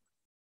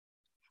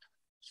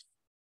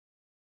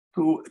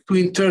to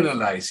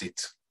internalize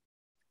it.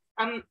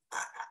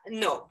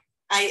 No,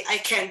 I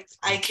can't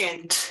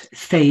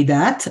say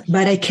that,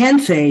 but I can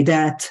say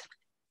that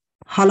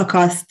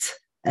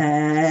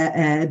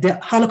the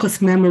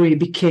Holocaust memory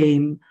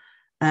became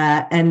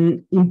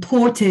an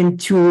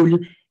important tool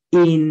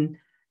in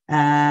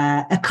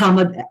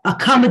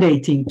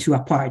accommodating to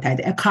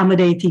apartheid,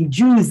 accommodating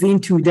Jews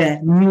into the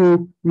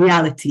new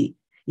reality,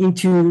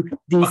 into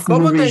this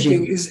new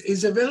regime. Accommodating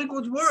is a very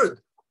good word.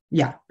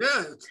 Yeah.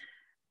 Yeah.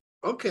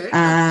 Okay.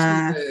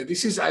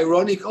 This is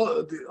ironic.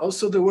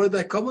 Also, the word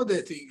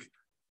accommodating.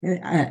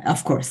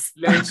 Of course.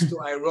 Lends to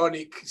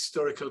ironic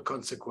historical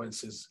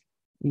consequences.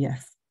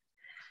 Yes.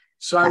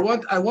 So I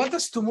want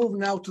us to move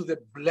now to the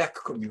Black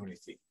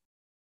community.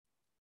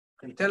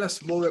 And tell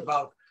us more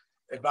about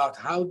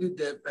how did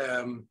the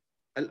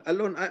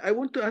Alon, I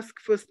want to ask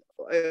first.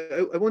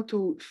 I want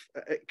to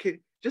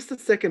just a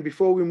second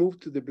before we move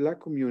to the Black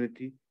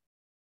community.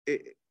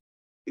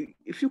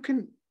 If you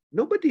can,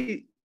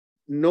 nobody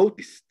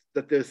noticed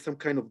that there's some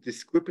kind of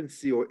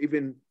discrepancy or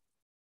even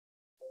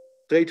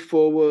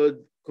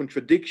straightforward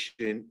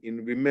contradiction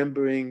in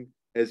remembering,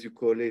 as you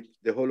call it,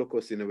 the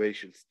Holocaust in a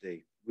racial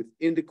state,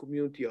 within the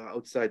community or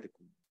outside the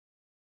community.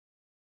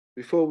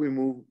 Before we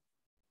move,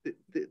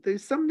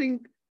 there's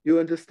something, you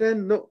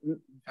understand? No,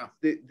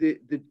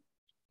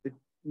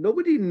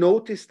 nobody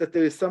noticed that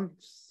there is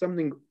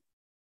something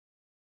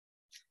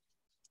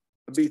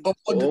a bit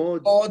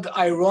odd,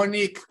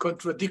 ironic,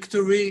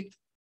 contradictory.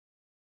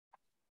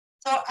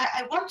 So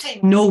I want to.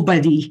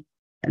 Nobody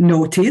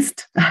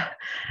noticed.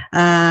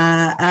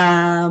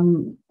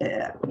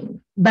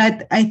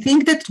 But I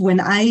think that when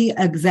I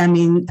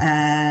examine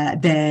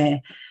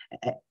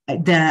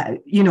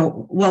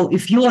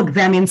if you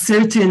examine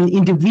certain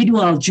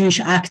individual Jewish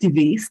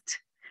activists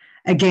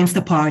against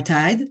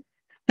apartheid,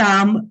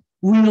 some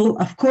will,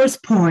 of course,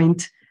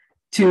 point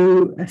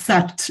to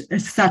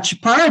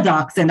such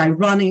paradox and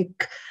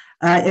ironic.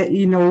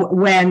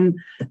 When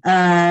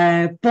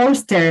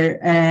Forster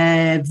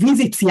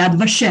visits Yad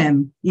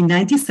Vashem in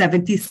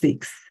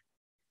 1976,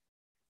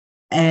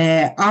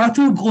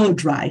 Arthur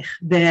Goldberg,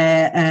 the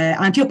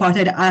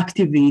anti-apartheid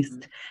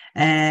activist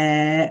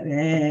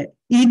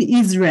in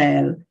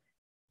Israel,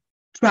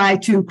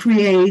 tried to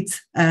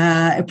create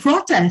a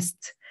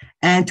protest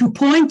and to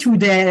point to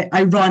the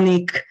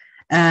ironic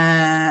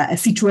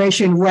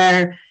situation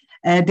where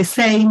the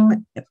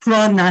same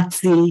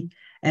pro-Nazi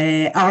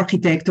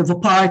architect of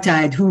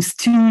apartheid who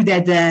stood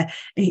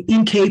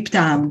in Cape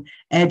Town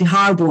at the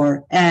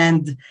harbor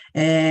and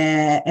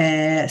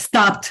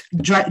stopped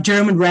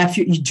German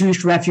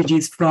Jewish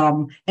refugees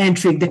from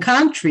entering the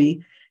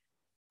country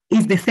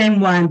is the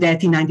same one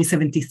that in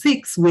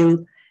 1976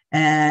 will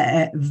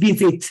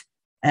visit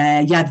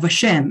Yad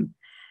Vashem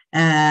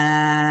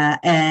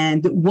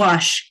and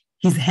wash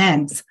his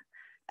hands.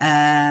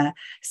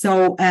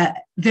 So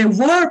there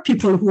were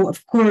people who,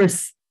 of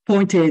course,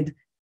 pointed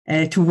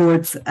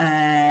towards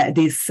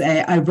this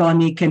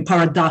ironic and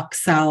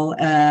paradoxal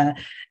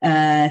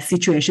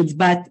situations.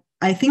 But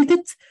I think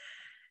that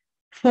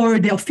for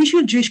the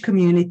official Jewish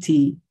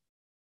community,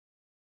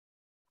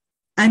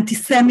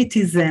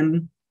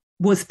 anti-Semitism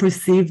was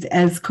perceived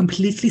as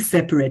completely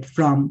separate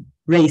from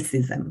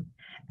racism.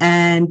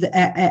 And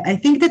I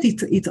think that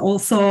it's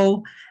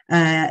also,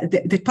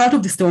 the part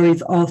of the story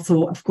is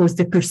also, of course,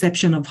 the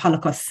perception of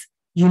Holocaust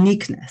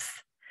uniqueness.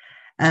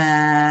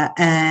 I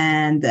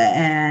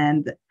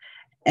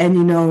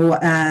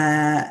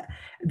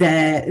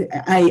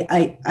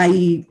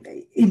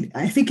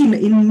think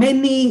in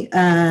many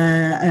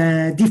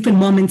different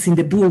moments in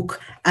the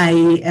book,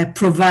 I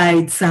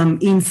provide some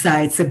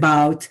insights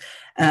about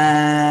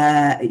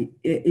the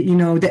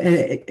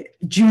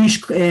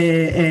Jewish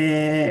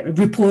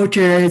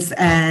reporters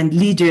and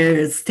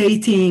leaders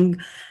stating,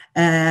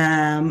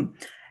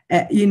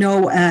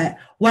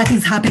 what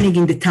is happening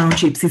in the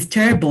townships is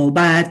terrible,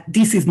 but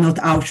this is not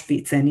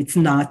Auschwitz, and it's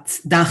not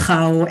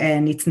Dachau,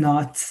 and it's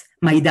not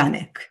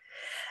Majdanek.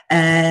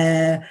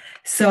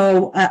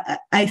 So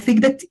I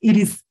think that it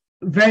is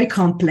very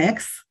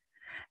complex,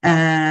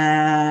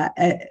 and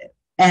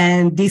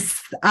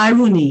this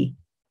irony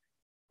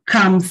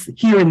comes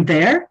here and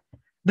there,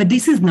 but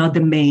this is not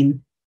the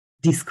main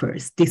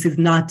discourse. This is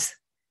not,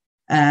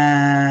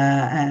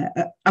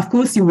 of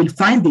course, you will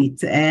find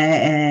it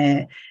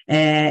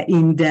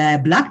in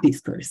the Black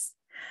discourse,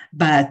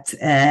 But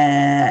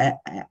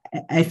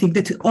I think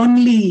that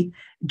only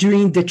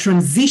during the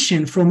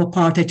transition from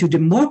apartheid to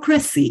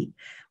democracy,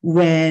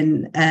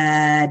 when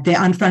the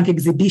Anne Frank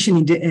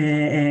exhibition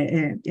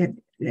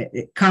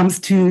comes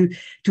to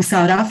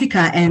South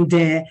Africa, and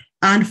the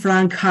Anne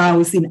Frank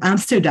house in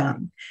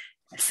Amsterdam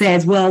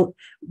says, well,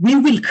 we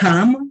will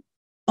come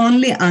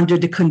only under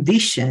the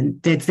condition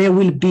that there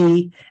will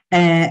be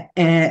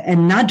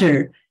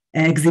another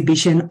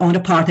exhibition on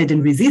apartheid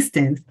and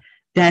resistance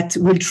that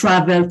will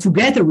travel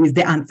together with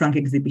the Anne Frank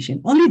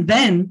exhibition. Only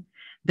then,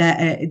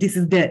 this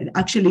is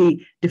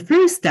actually the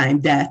first time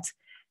that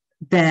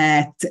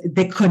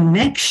the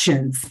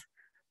connections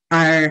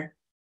are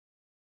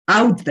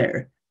out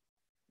there,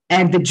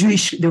 and the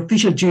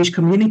official Jewish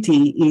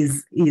community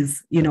is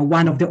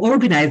one of the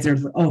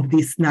organizers of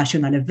this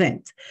national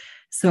event.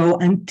 So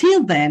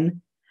until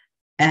then,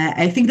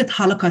 I think that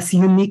Holocaust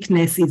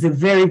uniqueness is a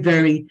very,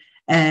 very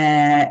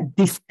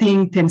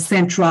distinct and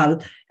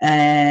central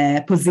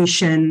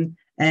position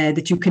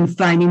that you can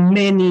find in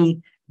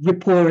many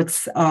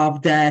reports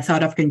of the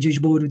South African Jewish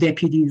Board of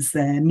Deputies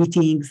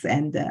meetings.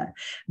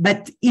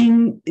 But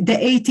in the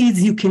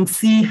 80s, you can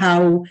see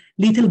how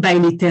little by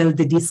little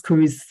the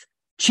discourse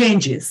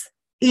changes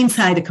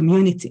inside the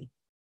community.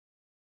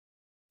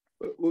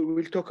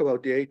 We'll talk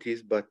about the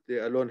 80s, but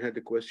Alon had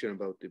a question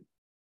about the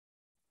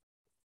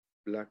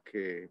Black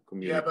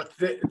community. Yeah, but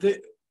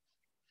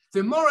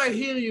the more I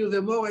hear you,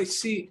 the more I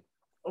see,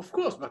 of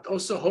course, but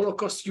also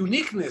Holocaust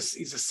uniqueness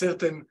is a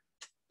certain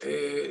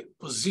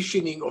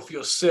positioning of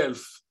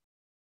yourself,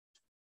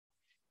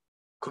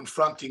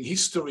 confronting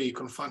history,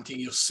 confronting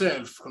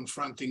yourself,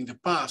 confronting the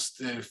past,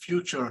 the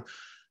future.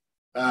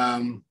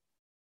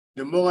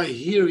 The more I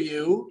hear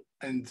you,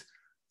 and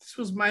this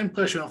was my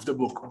impression of the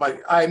book,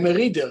 but I'm a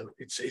reader.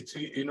 It's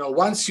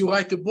once you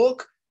write a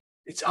book,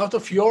 it's out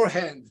of your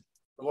hand,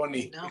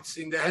 Roni. No. It's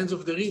in the hands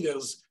of the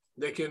readers.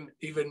 They can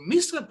even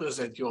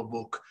misrepresent your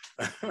book.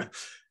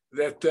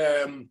 that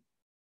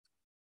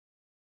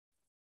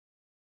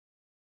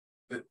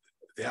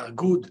there are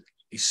good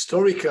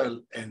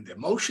historical and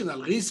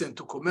emotional reason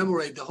to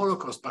commemorate the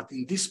Holocaust, but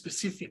in this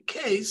specific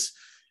case,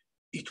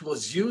 it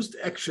was used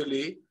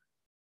actually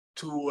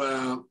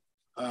to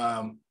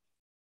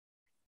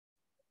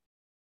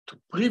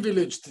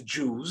privilege the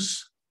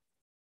Jews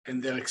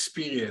and their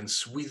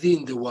experience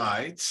within the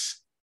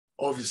whites,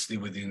 obviously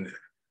within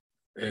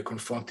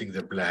confronting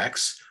the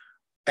blacks,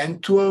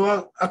 and to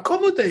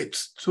accommodate,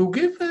 to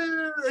give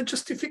a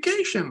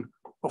justification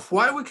of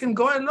why we can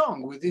go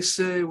along with this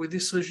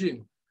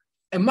regime,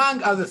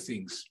 among other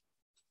things.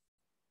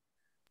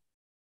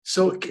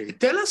 So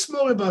tell us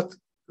more about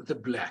the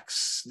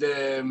blacks,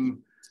 the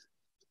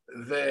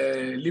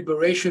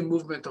liberation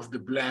movement of the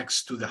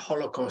blacks to the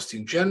Holocaust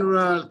in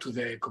general, to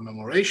the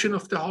commemoration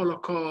of the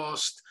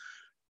Holocaust.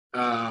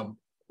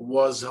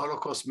 Was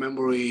Holocaust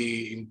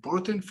memory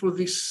important for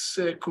this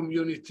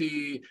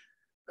community,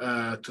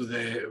 for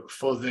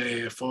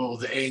the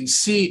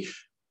ANC,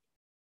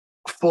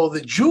 for the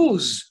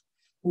Jews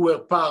who were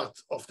part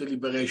of the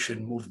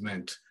liberation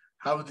movement?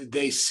 How did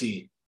they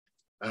see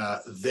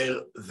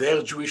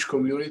their Jewish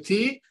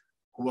community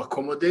who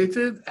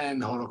accommodated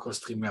and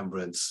Holocaust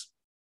remembrance?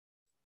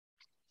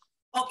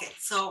 Okay,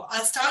 so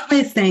I'll start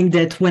by saying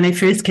that when I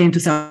first came to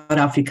South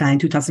Africa in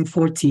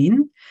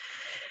 2014,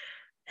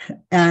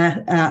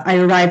 I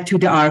arrived to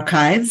the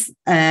archives,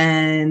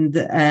 and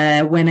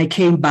when I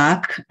came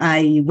back,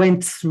 I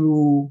went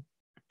through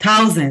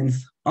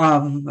thousands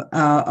of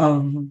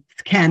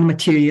scanned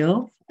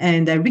material,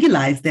 and I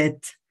realized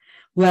that,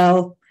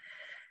 well,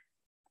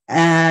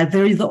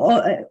 there is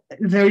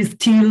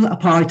still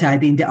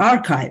apartheid in the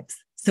archives.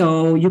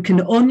 So you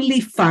can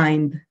only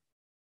find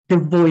the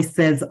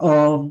voices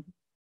of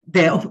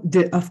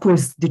of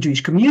course, the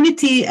Jewish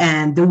community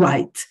and the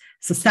white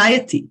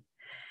society.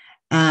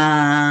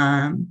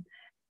 And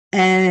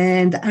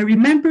I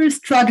remember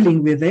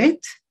struggling with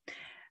it.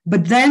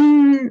 But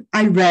then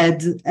I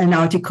read an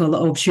article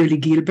of Shirley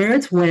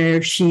Gilbert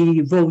where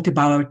she wrote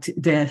about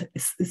the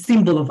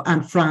symbol of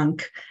Anne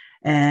Frank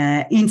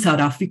in South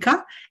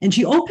Africa. And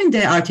she opened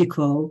the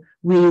article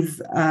with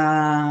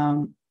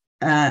a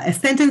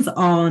sentence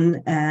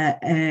on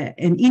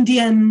an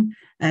Indian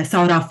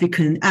South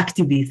African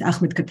activist,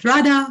 Ahmed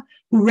Kathrada,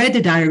 who read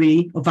the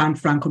diary of Anne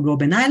Frank on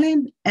Robben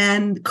Island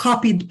and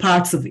copied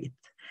parts of it.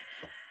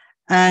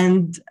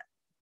 And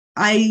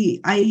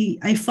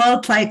I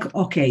felt like,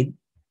 okay,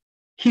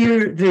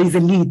 here there is a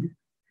lead.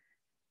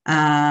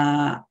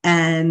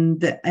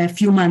 And a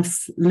few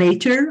months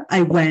later,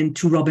 I went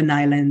to Robben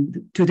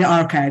Island, to the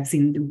archives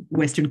in the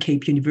Western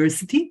Cape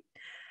University,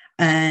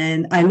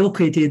 and I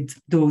located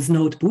those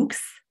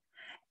notebooks,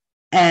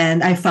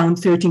 and I found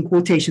 13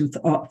 quotations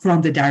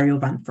from the diary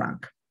of Anne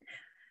Frank.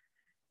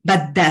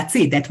 But that's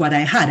it. That's what I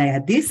had. I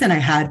had this, and I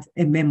had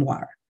a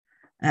memoir.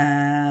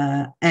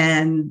 And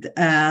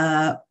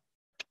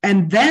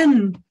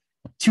then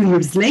 2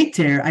 years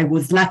later, I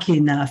was lucky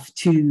enough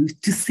to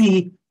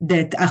see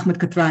that Ahmed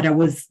Kathrada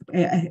was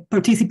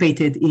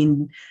participated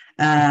in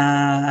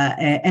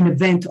an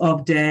event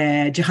of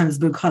the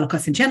Johannesburg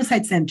Holocaust and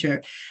Genocide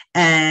Center.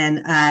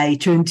 And I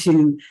turned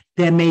to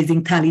the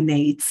amazing Tali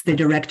Nates, the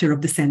director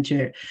of the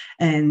center,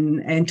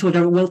 and told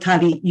her, well,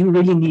 Tali, you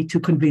really need to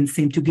convince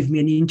him to give me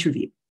an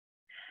interview.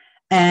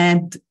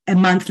 And a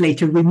month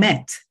later, we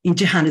met in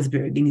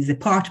Johannesburg in his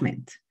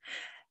apartment.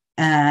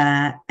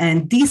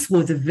 And this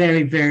was a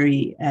very,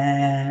 very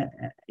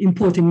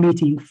important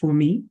meeting for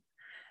me.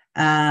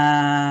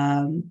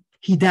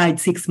 He died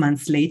 6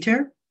 months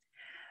later.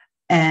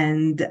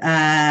 And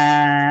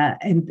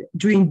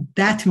during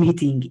that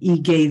meeting, he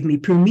gave me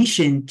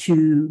permission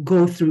to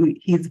go through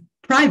his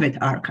private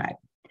archive.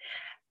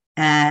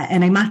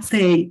 And I must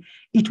say,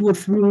 it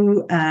was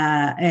through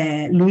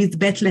Louise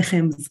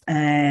Bethlehem's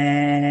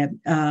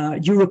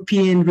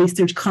European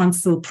Research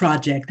Council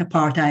project,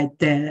 Apartheid,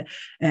 the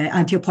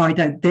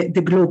anti-Apartheid,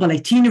 the global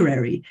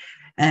itinerary,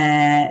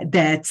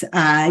 that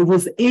I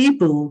was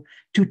able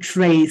to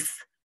trace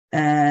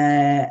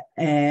Ahmed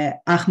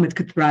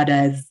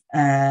Kathrada's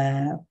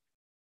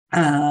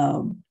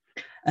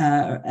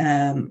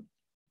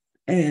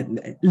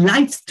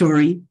life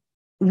story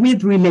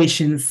with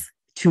relations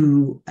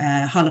to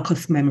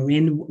Holocaust memory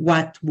and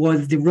what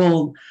was the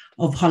role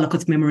of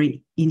Holocaust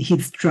memory in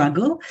his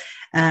struggle.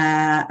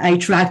 I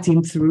tracked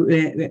him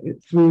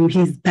through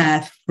his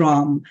path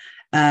from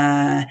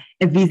a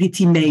visit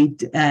he made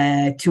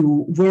to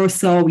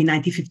Warsaw in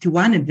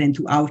 1951 and then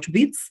to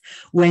Auschwitz,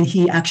 when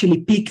he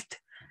actually picked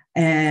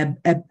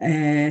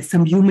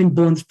some human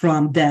bones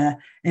from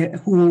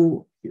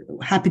who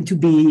happened to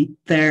be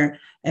there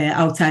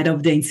outside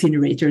of the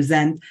incinerators,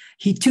 and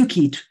he took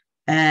it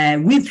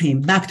with him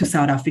back to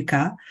South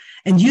Africa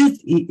and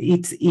used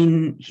it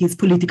in his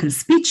political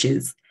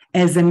speeches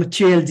as a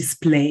material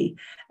display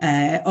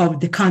of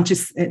the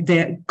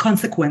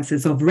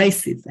consequences of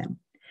racism.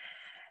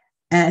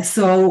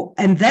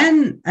 And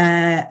then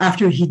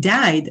after he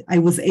died, I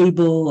was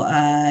able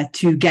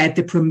to get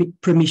the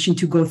permission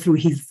to go through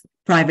his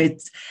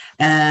private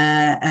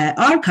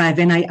archive,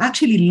 and I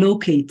actually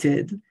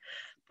located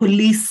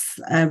police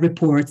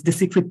reports, the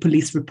secret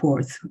police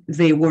reports.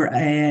 They were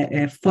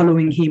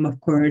following him, of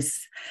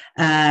course,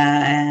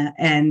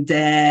 and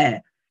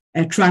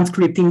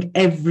transcribing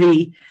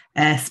every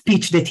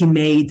speech that he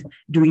made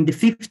during the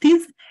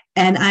 50s.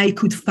 And I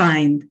could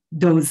find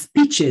those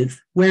speeches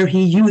where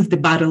he used the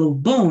Battle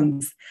of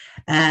Bones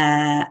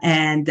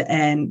and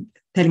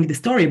telling the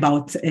story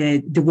about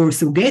the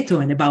Warsaw Ghetto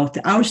and about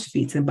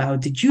Auschwitz,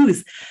 about the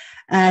Jews.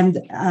 And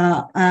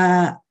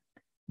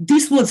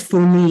this was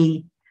for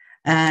me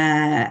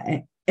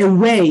a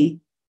way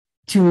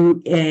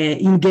to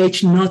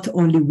engage not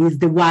only with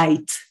the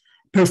white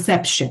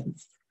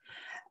perceptions.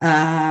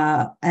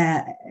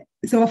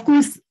 So, of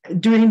course,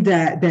 during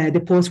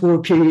the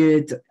post-war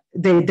period,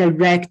 the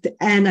direct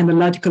and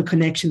analogical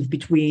connections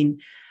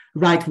between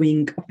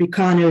right-wing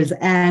Afrikaners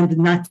and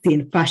Nazi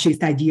and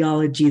fascist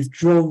ideologies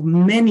drove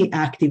many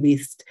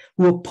activists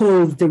who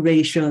opposed the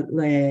racial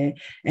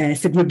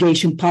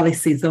segregation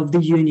policies of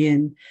the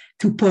Union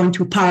to point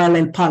to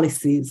parallel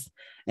policies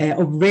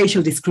of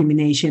racial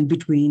discrimination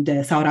between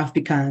the South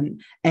African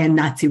and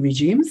Nazi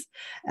regimes.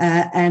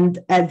 And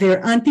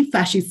their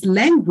anti-fascist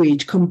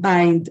language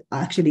combined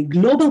actually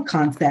global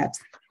concepts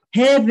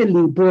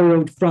heavily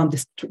borrowed from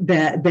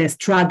the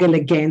struggle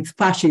against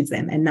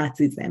fascism and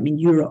Nazism in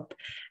Europe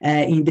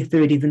in the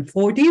 30s and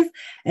 40s,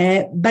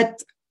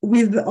 but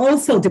with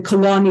also the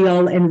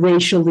colonial and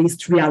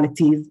racialist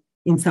realities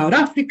in South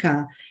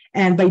Africa.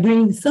 And by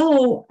doing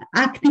so,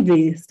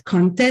 activists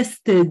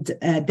contested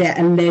the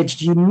alleged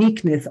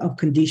uniqueness of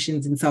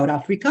conditions in South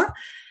Africa.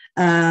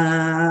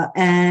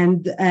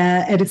 And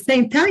at the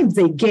same time,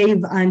 they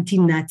gave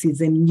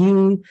anti-Nazism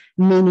new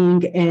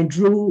meaning and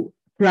drew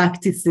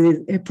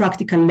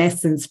practical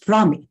lessons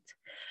from it.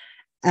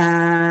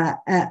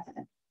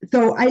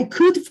 So I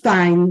could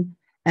find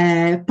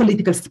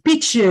political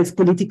speeches,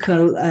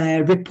 political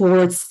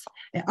reports,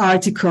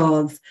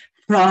 articles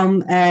from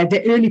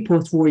the early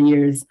post-war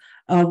years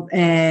of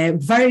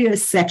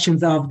various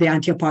sections of the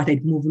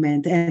anti-apartheid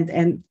movement.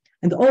 And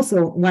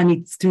also one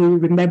needs to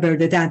remember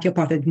that the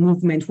anti-apartheid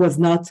movement was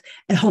not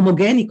a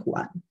homogenic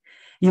one.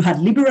 You had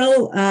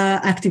liberal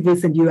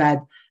activists and you had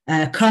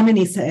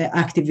communist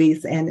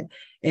activists, and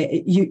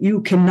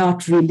you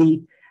cannot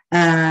really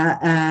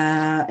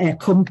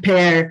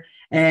compare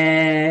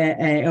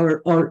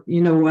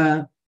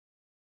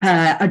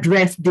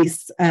address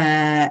this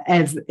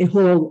as a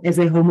whole, as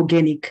a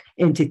homogenic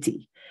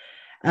entity.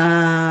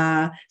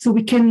 So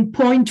we can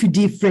point to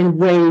different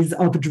ways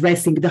of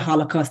addressing the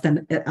Holocaust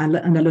and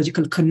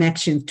analogical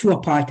connections to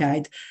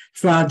apartheid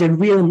throughout the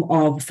realm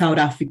of South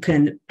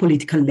African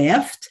political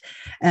left.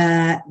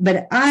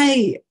 But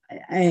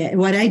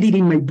what I did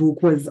in my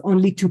book was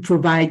only to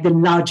provide the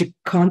logic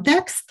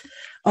context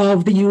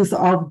of the use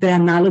of the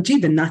analogy,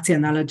 the Nazi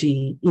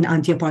analogy in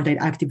anti-apartheid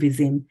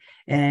activism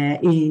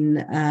from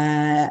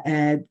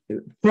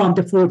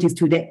the 40s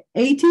to the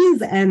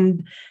 80s.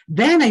 And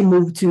then I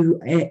moved to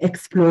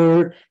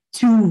explore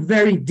two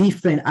very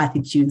different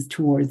attitudes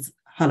towards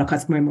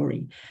Holocaust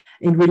memory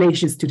in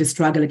relation to the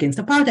struggle against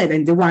apartheid.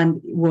 And the one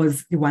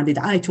was the one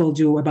that I told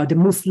you about, the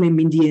Muslim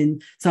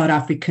Indian South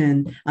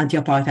African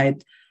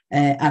anti-apartheid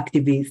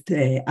activist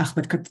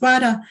Ahmed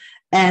Katwara,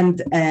 and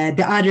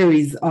the other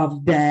is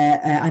of the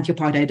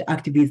anti-apartheid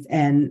activist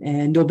and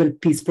Nobel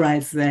Peace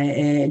Prize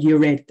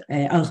laureate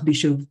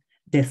Archbishop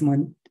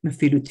Desmond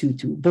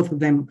Tutu. Both of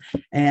them,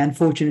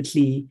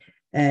 unfortunately,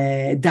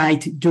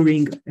 died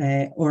during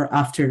or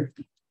after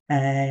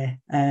I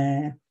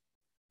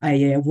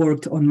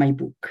worked on my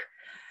book.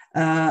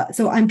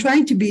 So I'm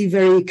trying to be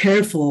very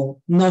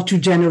careful not to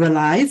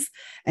generalize.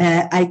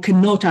 I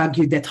cannot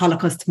argue that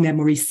Holocaust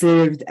memory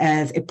served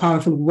as a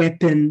powerful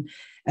weapon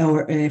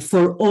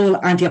for all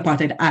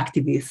anti-apartheid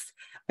activists,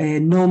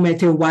 no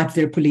matter what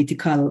their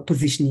political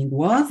positioning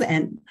was.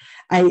 And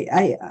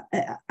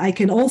I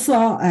can also,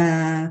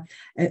 I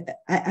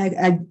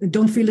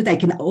don't feel that I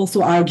can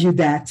also argue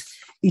that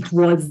it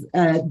was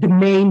the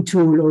main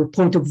tool or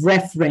point of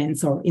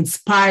reference or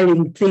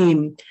inspiring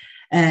theme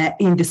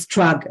in the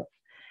struggle.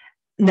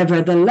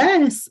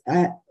 Nevertheless,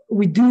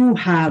 we do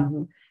have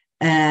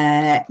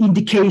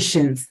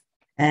indications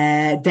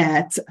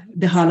that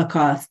the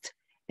Holocaust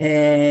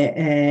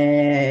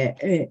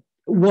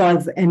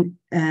was an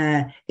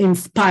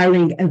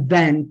inspiring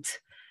event.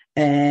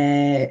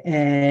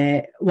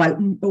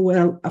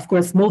 Well, of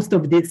course, most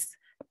of this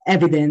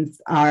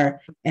evidence are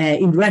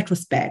in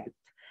retrospect,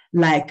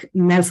 like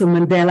Nelson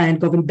Mandela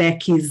and Govan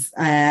Becky's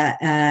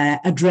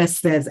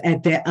addresses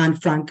at the Anne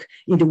Frank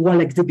in the Wall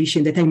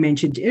exhibition that I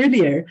mentioned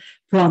earlier,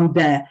 from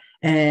the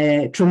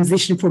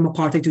transition from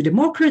apartheid to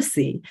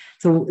democracy.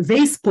 So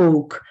they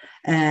spoke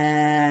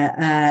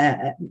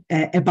about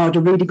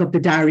the reading of the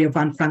diary of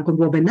Anne Frank on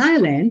Robben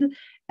Island.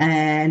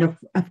 And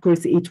of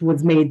course, it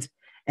was made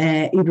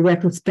in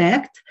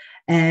retrospect.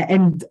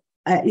 And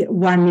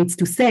one needs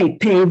to say,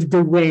 paved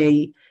the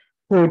way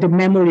for the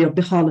memory of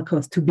the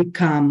Holocaust to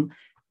become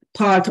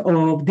part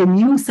of the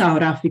new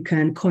South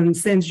African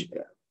consensus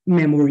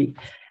memory.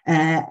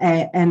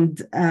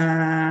 And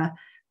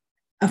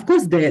of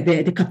course, the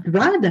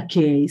Katwada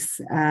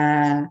case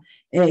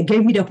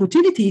gave me the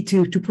opportunity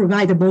to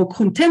provide a more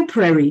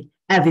contemporary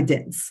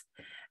evidence.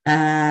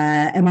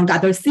 Among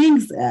other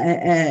things,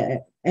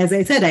 as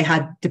I said, I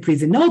had the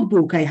prison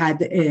notebook. I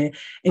had an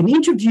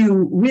interview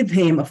with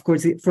him, of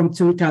course, from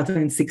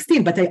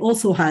 2016, but I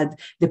also had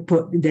the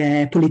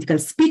political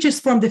speeches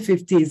from the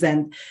 50s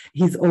and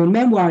his own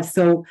memoirs.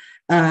 So,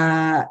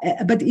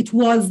 but it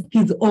was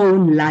his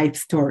own life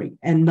story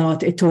and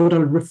not a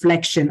total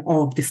reflection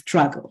of the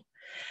struggle.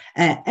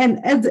 And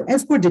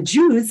as for the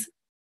Jews,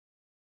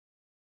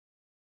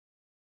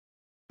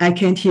 I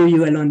can't hear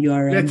you, Alon. You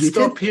are Let's muted.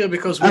 stop here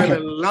because we have a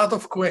lot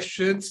of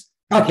questions.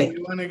 Okay.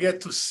 We want to get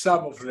to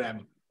some of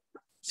them.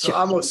 So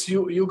Sure. Amos,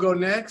 you go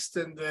next,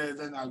 and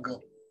then I'll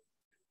go.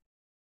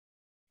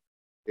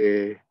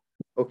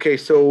 Okay,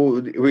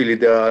 so really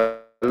there are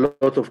a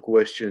lot of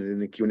questions in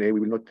the Q&A. We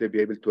will not be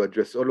able to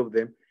address all of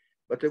them,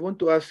 but I want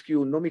to ask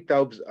you, Nomi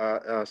Taub's,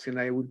 and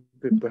I would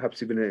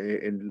perhaps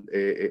even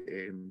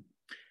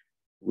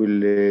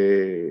will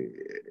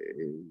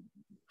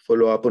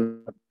follow up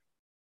on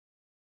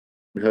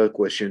her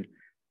question.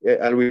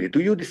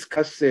 Do you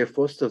discuss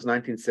Foster's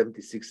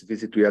 1976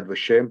 visit to Yad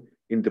Vashem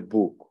in the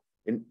book?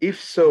 And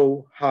if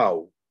so,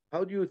 how?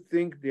 How do you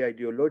think the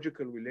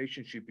ideological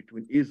relationship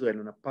between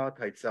Israel and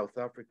apartheid South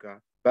Africa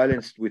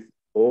balanced with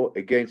or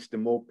against the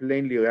more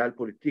plainly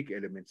realpolitik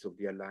elements of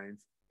the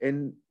alliance?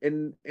 And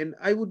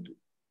I would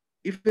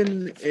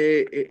even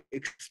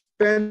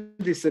expand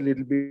this a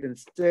little bit and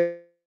say,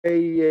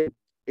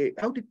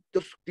 how did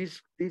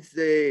this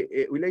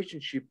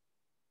relationship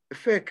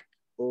affect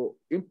or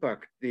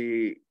impact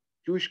the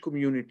Jewish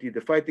community, the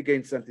fight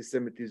against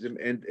anti-Semitism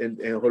and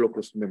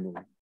Holocaust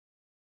memory?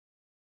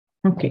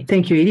 Okay,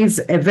 thank you. It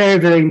is a very,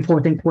 very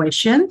important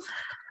question.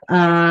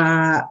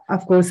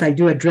 Of course, I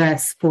do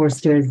address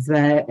Forster's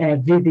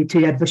visit to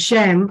Yad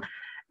Vashem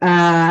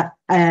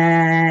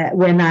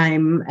when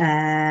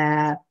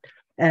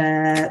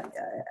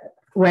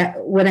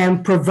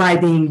I'm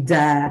providing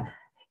the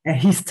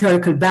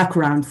historical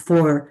background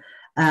for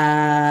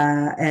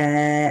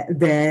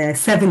the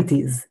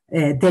 70s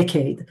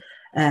decade.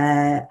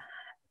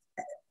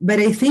 But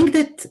I think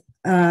that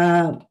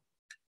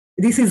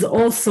this is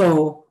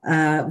also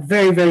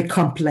very, very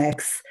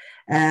complex,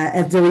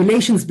 as the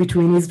relations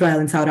between Israel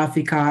and South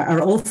Africa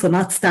are also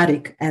not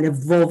static and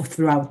evolve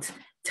throughout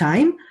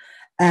time.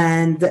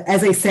 And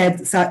as I said,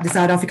 the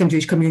South African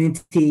Jewish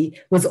community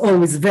was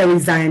always very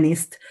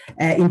Zionist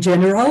in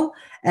general.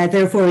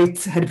 Therefore,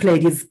 it had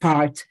played its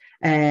part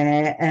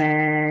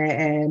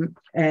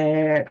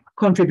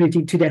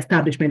contributing to the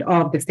establishment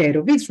of the State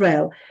of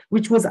Israel,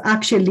 which was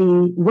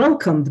actually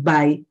welcomed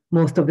by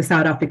most of the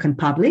South African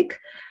public.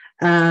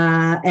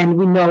 And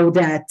we know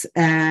that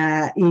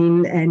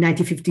in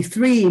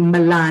 1953,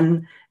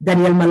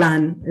 Daniel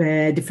Malan,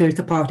 the first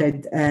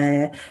apartheid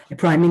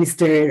prime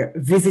minister,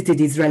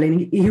 visited Israel,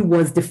 and he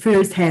was the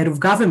first head of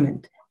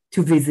government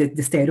to visit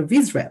the state of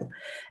Israel.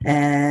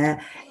 But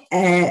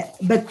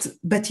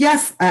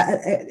yes,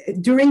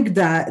 during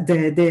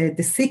the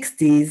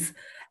 60s,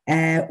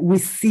 we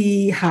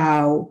see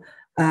how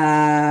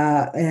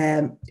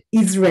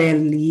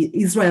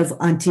Israel's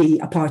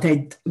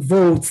anti-apartheid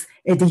votes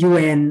at the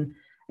UN,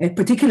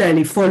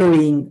 particularly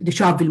following the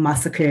Sharpeville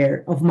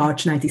massacre of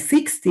March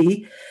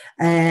 1960,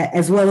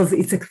 as well as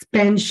its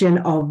expansion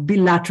of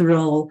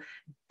bilateral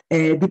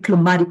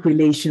diplomatic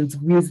relations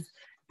with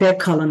the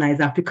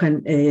colonized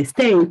African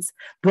states,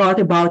 brought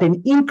about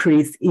an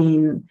increase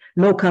in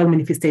local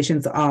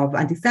manifestations of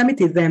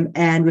anti-Semitism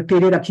and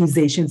repeated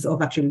accusations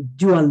of actual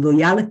dual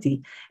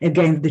loyalty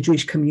against the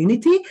Jewish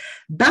community.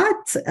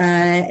 But,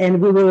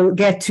 and we will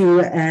get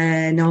to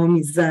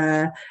Naomi's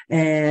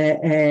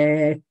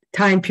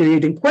time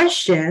period in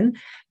question,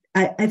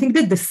 I think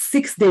that the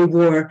Six-Day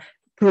War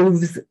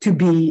proves to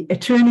be a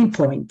turning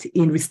point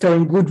in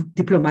restoring good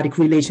diplomatic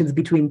relations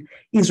between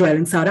Israel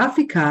and South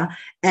Africa,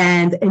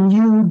 and a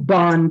new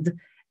bond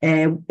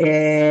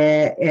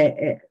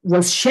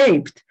was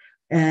shaped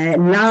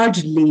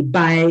largely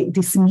by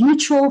this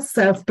mutual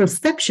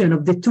self-perception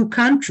of the two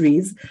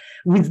countries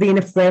within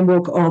a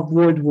framework of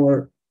World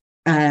War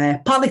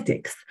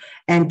politics.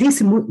 And this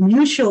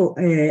mutual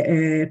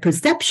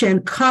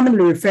perception,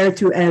 commonly referred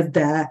to as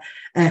the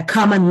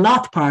common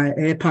lot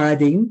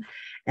paradigm,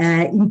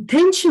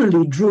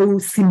 intentionally drew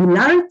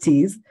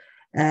similarities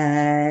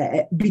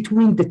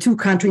between the two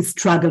countries'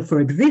 struggle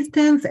for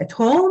existence at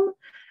home,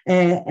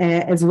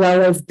 as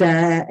well as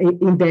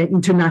in the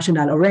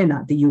international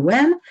arena, the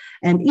UN.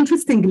 And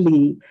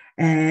interestingly,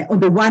 on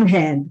the one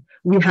hand,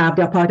 we have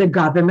the apartheid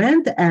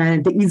government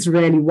and the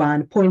Israeli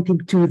one pointing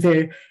to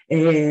the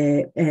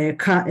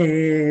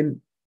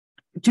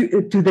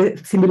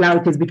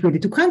similarities between the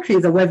two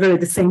countries. However, at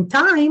the same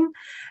time,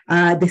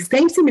 the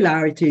same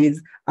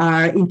similarities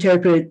are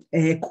interpreted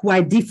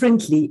quite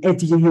differently at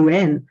the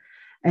UN,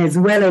 as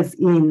well as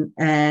in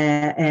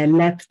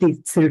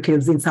leftist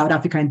circles in South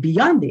Africa and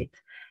beyond it.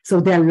 So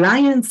the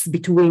alliance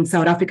between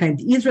South Africa and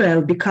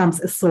Israel becomes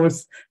a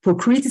source for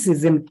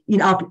criticism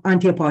in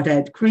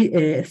anti-apartheid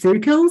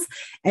circles,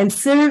 and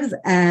serves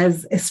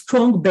as a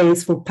strong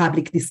base for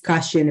public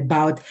discussion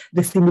about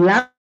the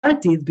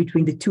similarities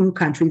between the two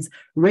countries'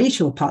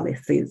 racial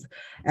policies,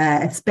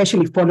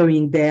 especially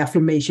following the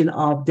affirmation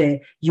of the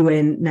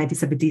UN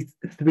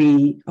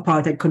 1973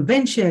 Apartheid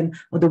Convention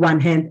on the one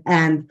hand,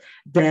 and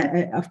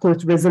of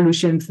course,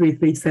 Resolution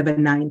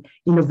 3379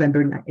 in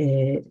November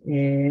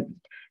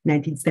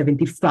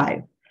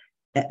 1975.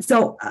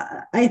 So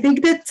I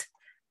think that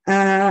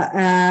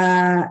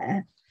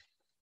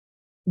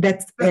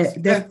that's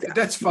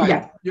fine.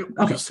 Yeah.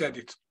 You said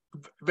it.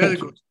 Very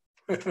good.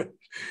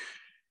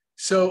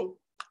 So,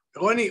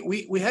 Roni,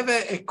 we have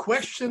a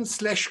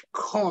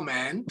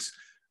question/comment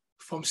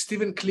from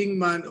Stephen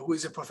Klingman, who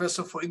is a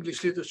professor for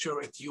English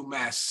literature at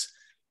UMass.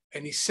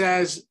 And he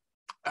says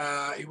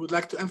he would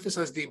like to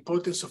emphasize the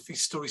importance of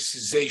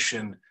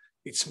historicization.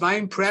 It's my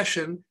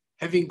impression,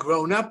 having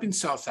grown up in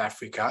South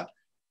Africa,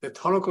 that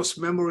Holocaust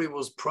memory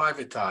was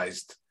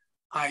privatized,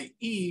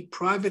 i.e.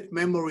 private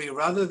memory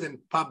rather than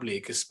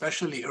public,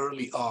 especially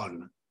early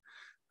on.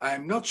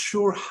 I'm not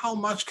sure how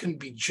much can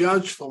be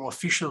judged from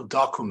official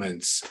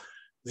documents.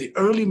 The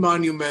early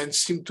monuments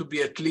seem to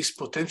be at least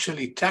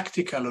potentially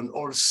tactical on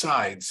all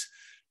sides,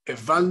 a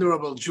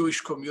vulnerable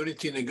Jewish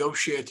community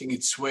negotiating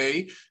its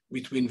way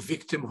between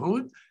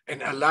victimhood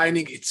and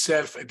aligning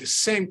itself at the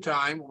same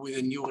time with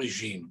a new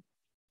regime.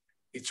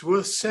 It's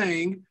worth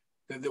saying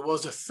that there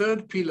was a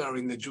third pillar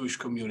in the Jewish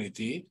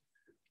community,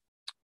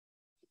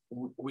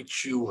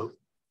 which you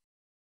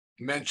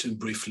mentioned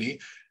briefly,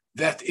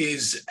 that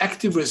is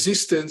active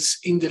resistance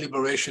in the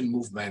liberation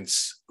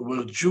movements,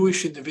 where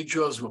Jewish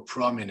individuals were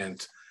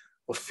prominent.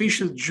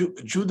 Official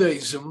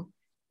Judaism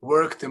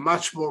worked a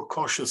much more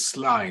cautious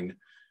line.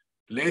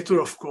 Later,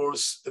 of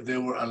course,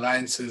 there were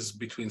alliances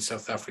between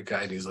South Africa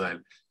and Israel.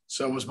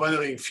 So I was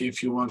wondering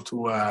if you want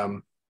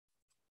to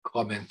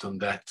comment on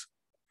that.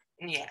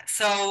 Yeah,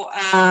 so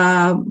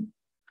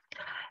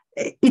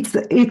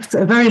it's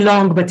a very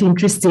long but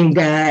interesting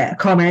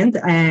comment,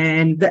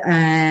 and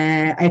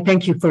I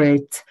thank you for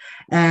it.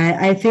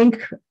 I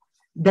think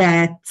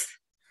that,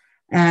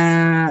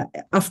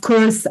 of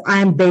course,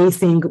 I'm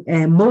basing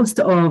most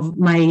of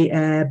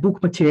my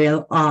book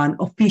material on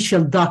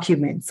official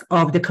documents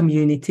of the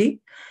community,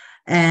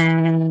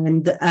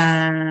 and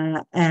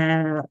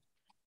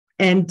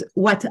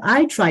what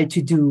I tried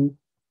to do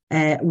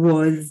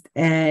was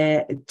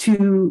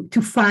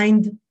to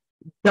find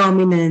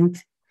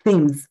dominant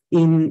themes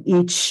in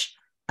each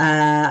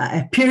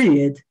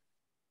period,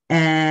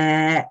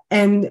 and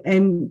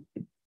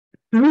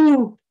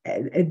through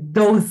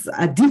those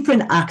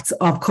different acts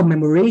of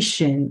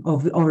commemoration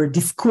or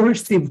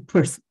discursive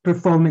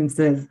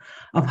performances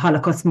of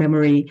Holocaust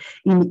memory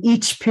in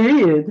each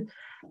period,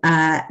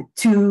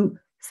 to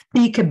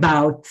speak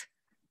about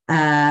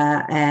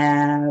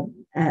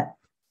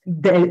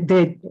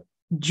the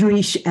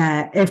Jewish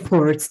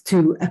efforts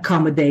to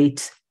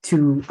accommodate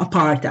to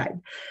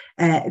apartheid.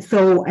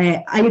 So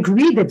I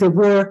agree that there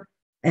were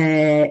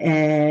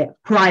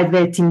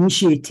private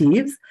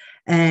initiatives.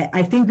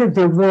 I think that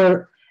there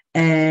were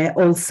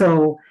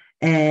also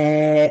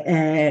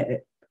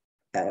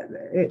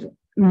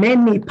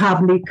many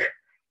public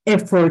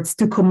efforts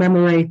to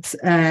commemorate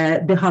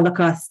the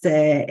Holocaust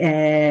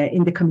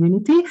in the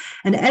community.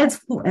 And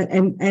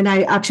and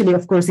I actually,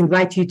 of course,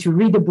 invite you to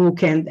read the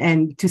book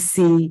and to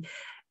see.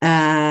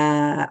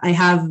 I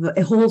have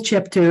a whole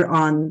chapter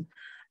on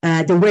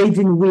the ways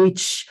in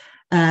which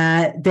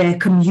the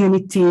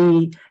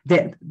community,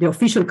 the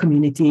official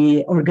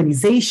community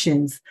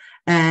organizations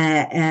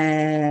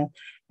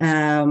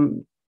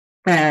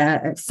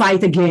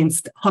fight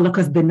against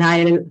Holocaust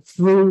denial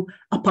through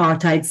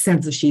apartheid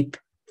censorship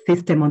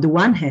system on the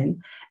one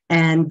hand,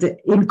 and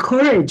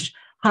encourage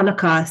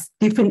Holocaust,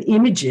 different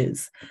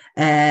images,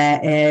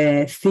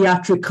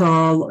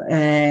 theatrical,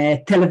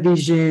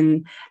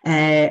 television,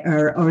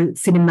 or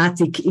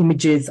cinematic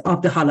images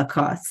of the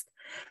Holocaust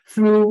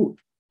through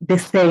the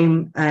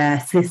same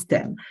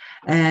system.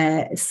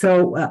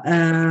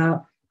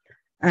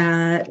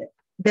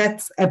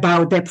 That's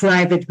about the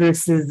private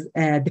versus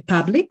the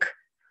public.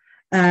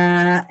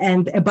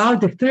 And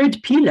about the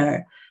third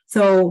pillar,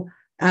 so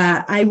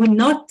I will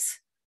not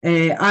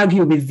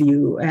argue with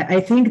you. I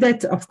think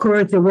that, of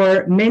course, there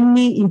were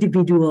many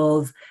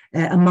individuals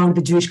among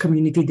the Jewish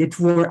community that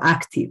were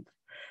active,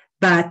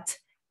 but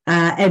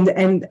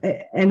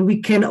and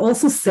we can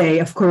also say,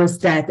 of course,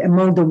 that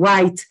among the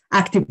white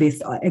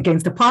activists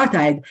against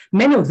apartheid,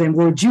 many of them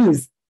were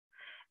Jews,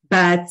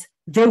 but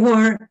they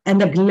were a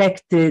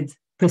neglected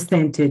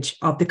percentage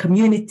of the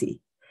community.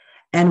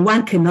 And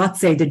one cannot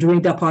say that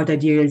during the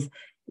apartheid years,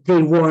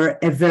 they were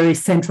a very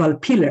central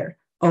pillar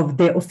of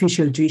the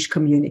official Jewish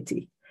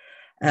community.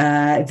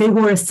 They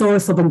were a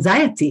source of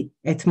anxiety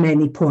at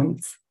many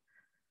points.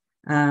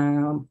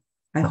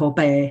 I hope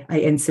I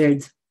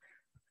answered.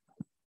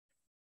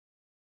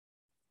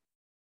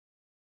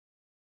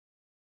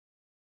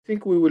 I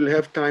think we will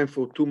have time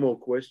for 2 more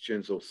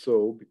questions or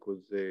so,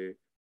 because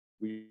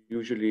we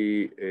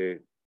usually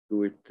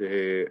do it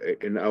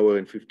an hour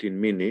and 15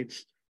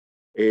 minutes.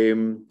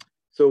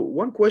 So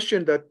one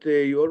question that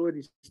you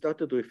already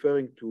started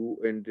referring to,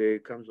 and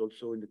comes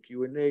also in the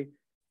Q&A,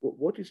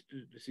 what is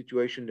the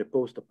situation in the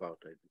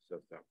post-apartheid in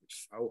South Africa?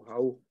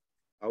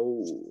 How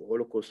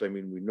Holocaust, I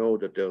mean, we know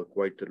that there are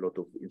quite a lot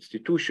of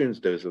institutions.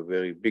 There's a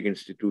very big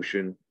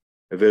institution,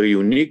 a very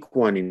unique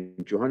one in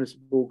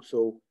Johannesburg.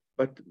 So,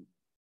 but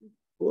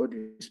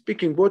broadly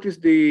speaking, what is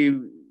the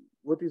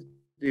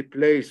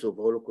place of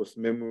Holocaust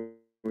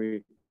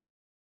memory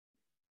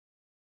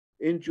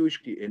in Jewish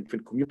and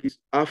communities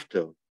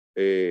after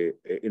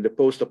in the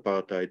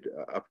post-apartheid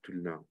up till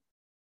now?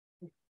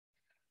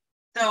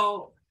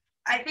 So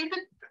I think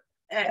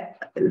that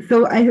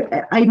so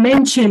I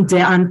mentioned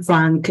Anne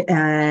Frank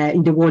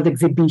in the World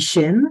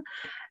Exhibition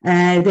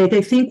that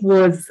I think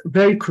was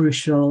very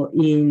crucial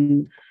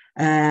in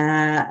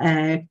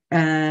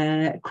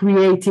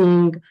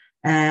creating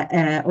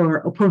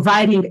or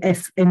providing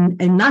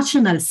a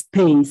national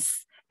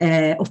space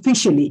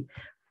officially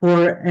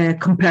for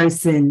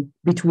comparison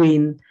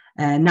between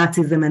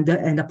Nazism and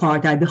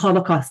apartheid, the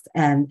Holocaust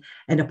and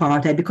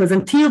apartheid, because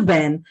until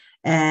then,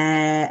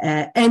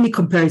 any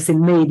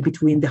comparison made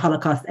between the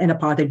Holocaust and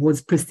apartheid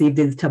was perceived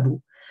as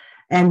taboo.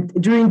 And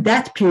during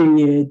that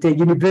period, the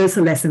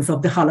universal lessons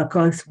of the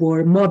Holocaust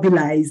were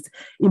mobilized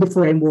in the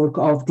framework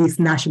of this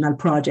national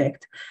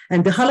project.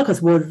 And the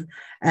Holocaust was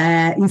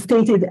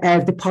instated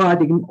as the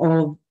paradigm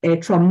of a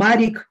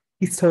traumatic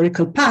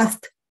historical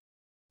past,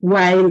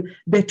 while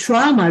the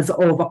traumas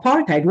of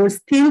apartheid were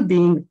still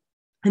being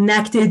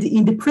enacted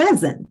in the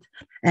present.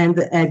 And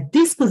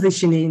this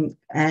positioning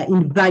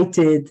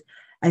invited,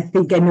 I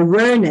think, an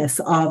awareness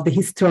of the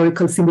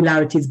historical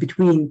similarities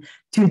between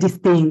two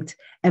distinct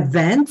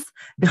events,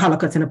 the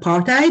Holocaust and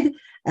apartheid.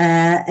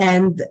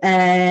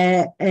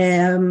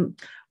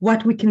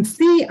 What we can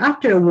see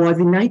afterwards,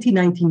 in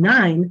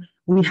 1999,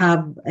 we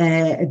have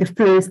the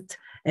first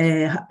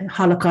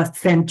Holocaust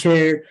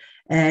Center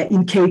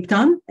in Cape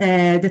Town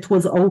that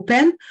was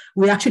open.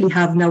 We actually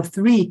have now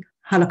 3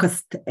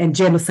 Holocaust and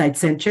Genocide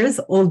centers,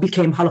 all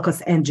became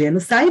Holocaust and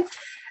Genocide.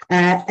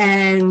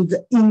 And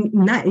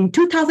in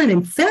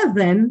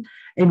 2007,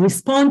 in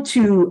response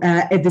to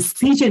a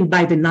decision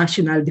by the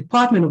National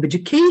Department of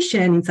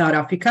Education in South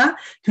Africa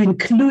to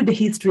include the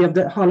history of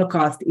the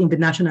Holocaust in the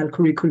national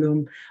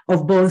curriculum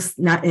of both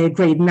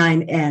grade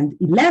 9 and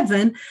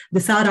 11, the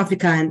South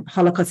African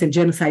Holocaust and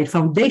Genocide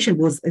Foundation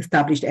was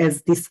established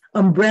as this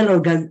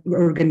umbrella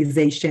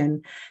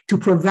organization to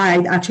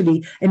provide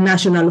actually a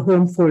national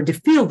home for the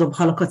field of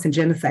Holocaust and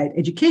Genocide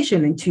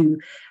education and to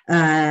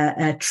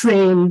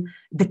train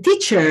the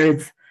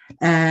teachers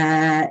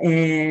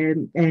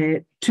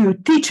to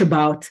teach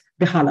about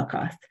the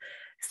Holocaust.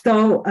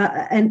 So,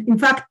 and in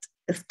fact,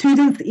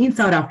 students in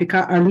South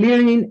Africa are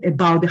learning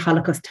about the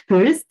Holocaust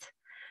first,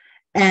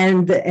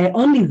 and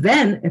only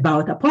then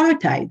about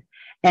apartheid.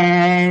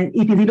 And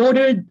it is in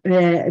order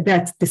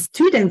that the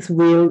students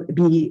will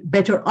be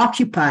better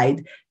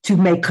occupied to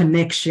make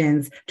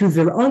connections to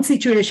their own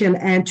situation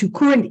and to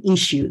current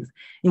issues,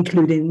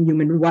 including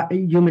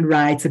human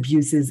rights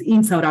abuses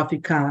in South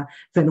Africa,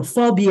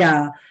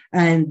 xenophobia,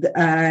 and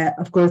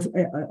of course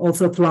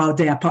also throughout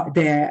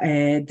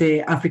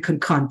the African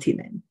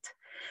continent.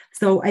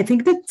 So I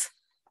think that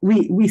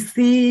we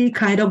see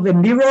kind of a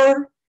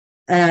mirror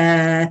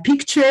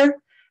picture.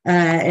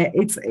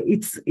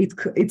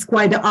 It's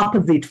quite the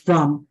opposite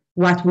from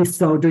what we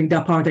saw during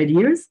the apartheid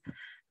years.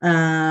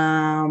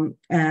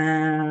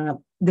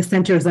 The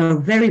centers are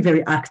very,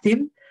 very active,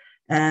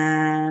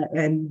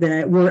 and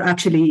we're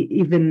actually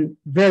even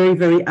very,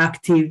 very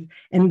active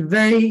and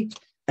very.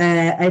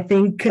 I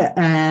think they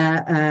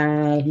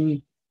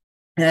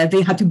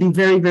had to be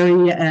very,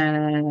 very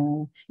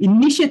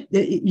initiate.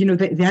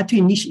 They had to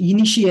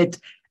initiate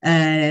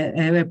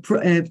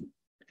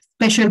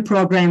special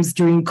programs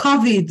during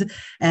COVID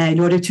in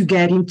order to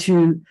get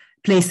into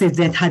places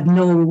that had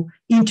no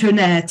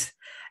internet.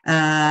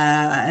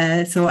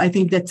 So I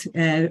think that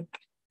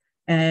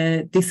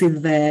this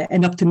is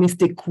an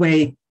optimistic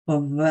way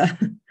of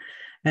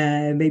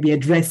maybe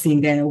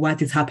addressing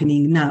what is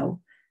happening now.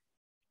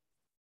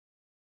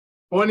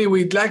 Roni,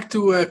 we'd like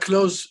to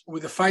close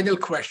with a final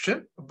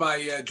question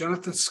by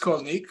Jonathan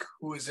Skolnick,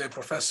 who is a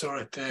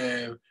professor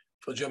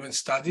for German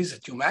Studies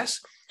at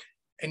UMass.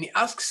 And he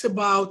asks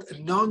about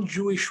a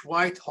non-Jewish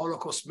white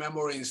Holocaust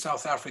memory in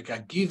South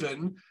Africa,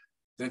 given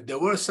that there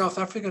were South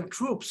African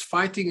troops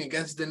fighting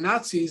against the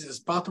Nazis as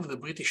part of the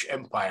British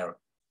Empire.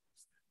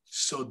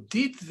 So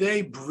did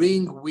they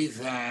bring with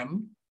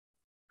them,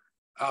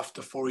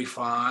 after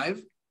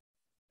 1945,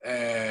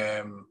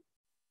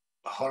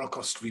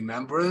 Holocaust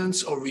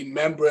remembrance or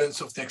remembrance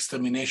of the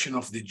extermination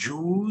of the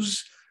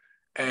Jews?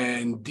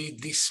 And did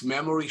this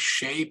memory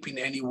shape in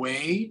any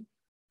way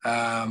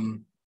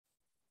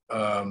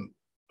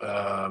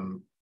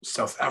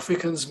South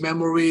Africans'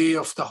 memory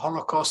of the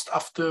Holocaust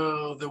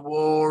after the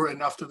war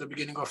and after the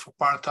beginning of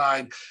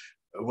apartheid?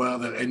 Were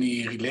there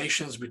any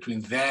relations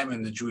between them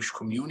and the Jewish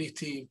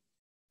community?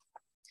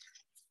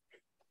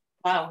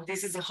 Wow,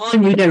 this is a whole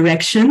new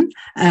direction.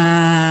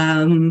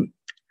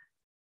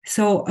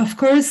 So, of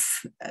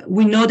course,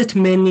 we know that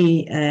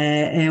many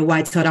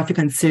white South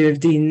Africans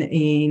served in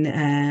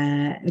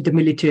the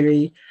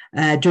military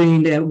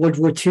during World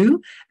War II,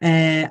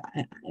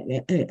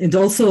 and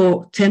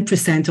also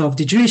 10% of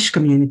the Jewish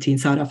community in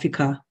South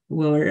Africa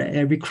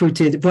were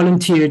recruited,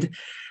 volunteered.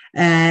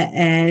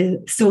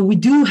 So we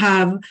do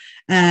have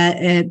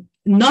I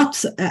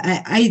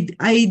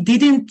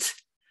didn't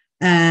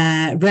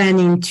run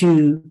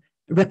into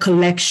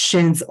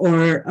recollections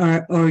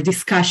or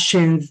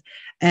discussions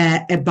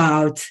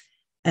about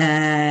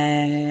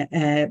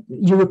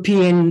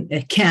European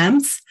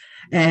camps,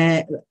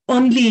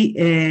 only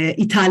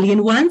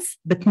Italian ones,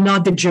 but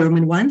not the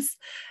German ones.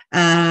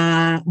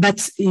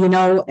 But, you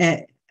know,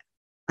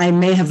 I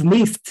may have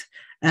missed,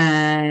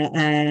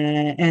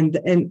 and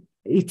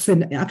it's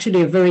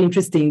actually a very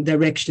interesting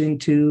direction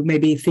to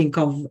maybe think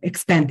of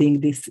expanding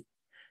this.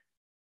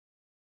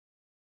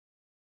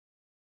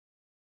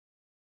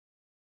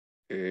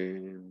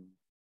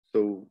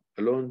 So,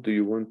 Alon, do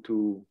you want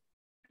to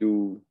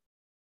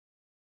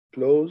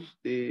close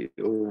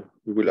or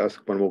we will ask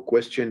one more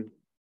question?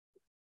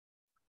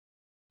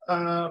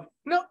 No,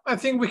 I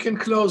think we can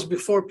close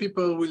before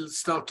people will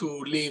start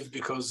to leave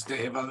because they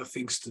have other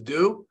things to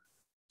do.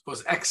 It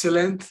was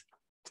excellent.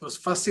 It was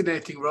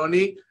fascinating,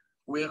 Roni.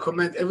 We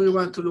recommend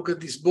everyone to look at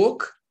this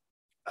book.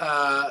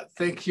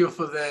 Thank you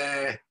for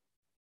the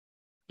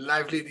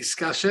lively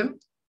discussion.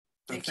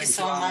 Thank you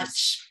so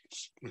much.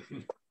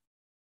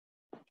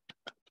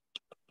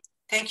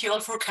 Thank you all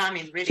for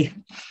coming, really.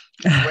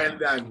 Well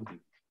done.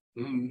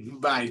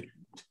 Bye.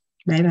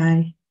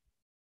 Bye-bye.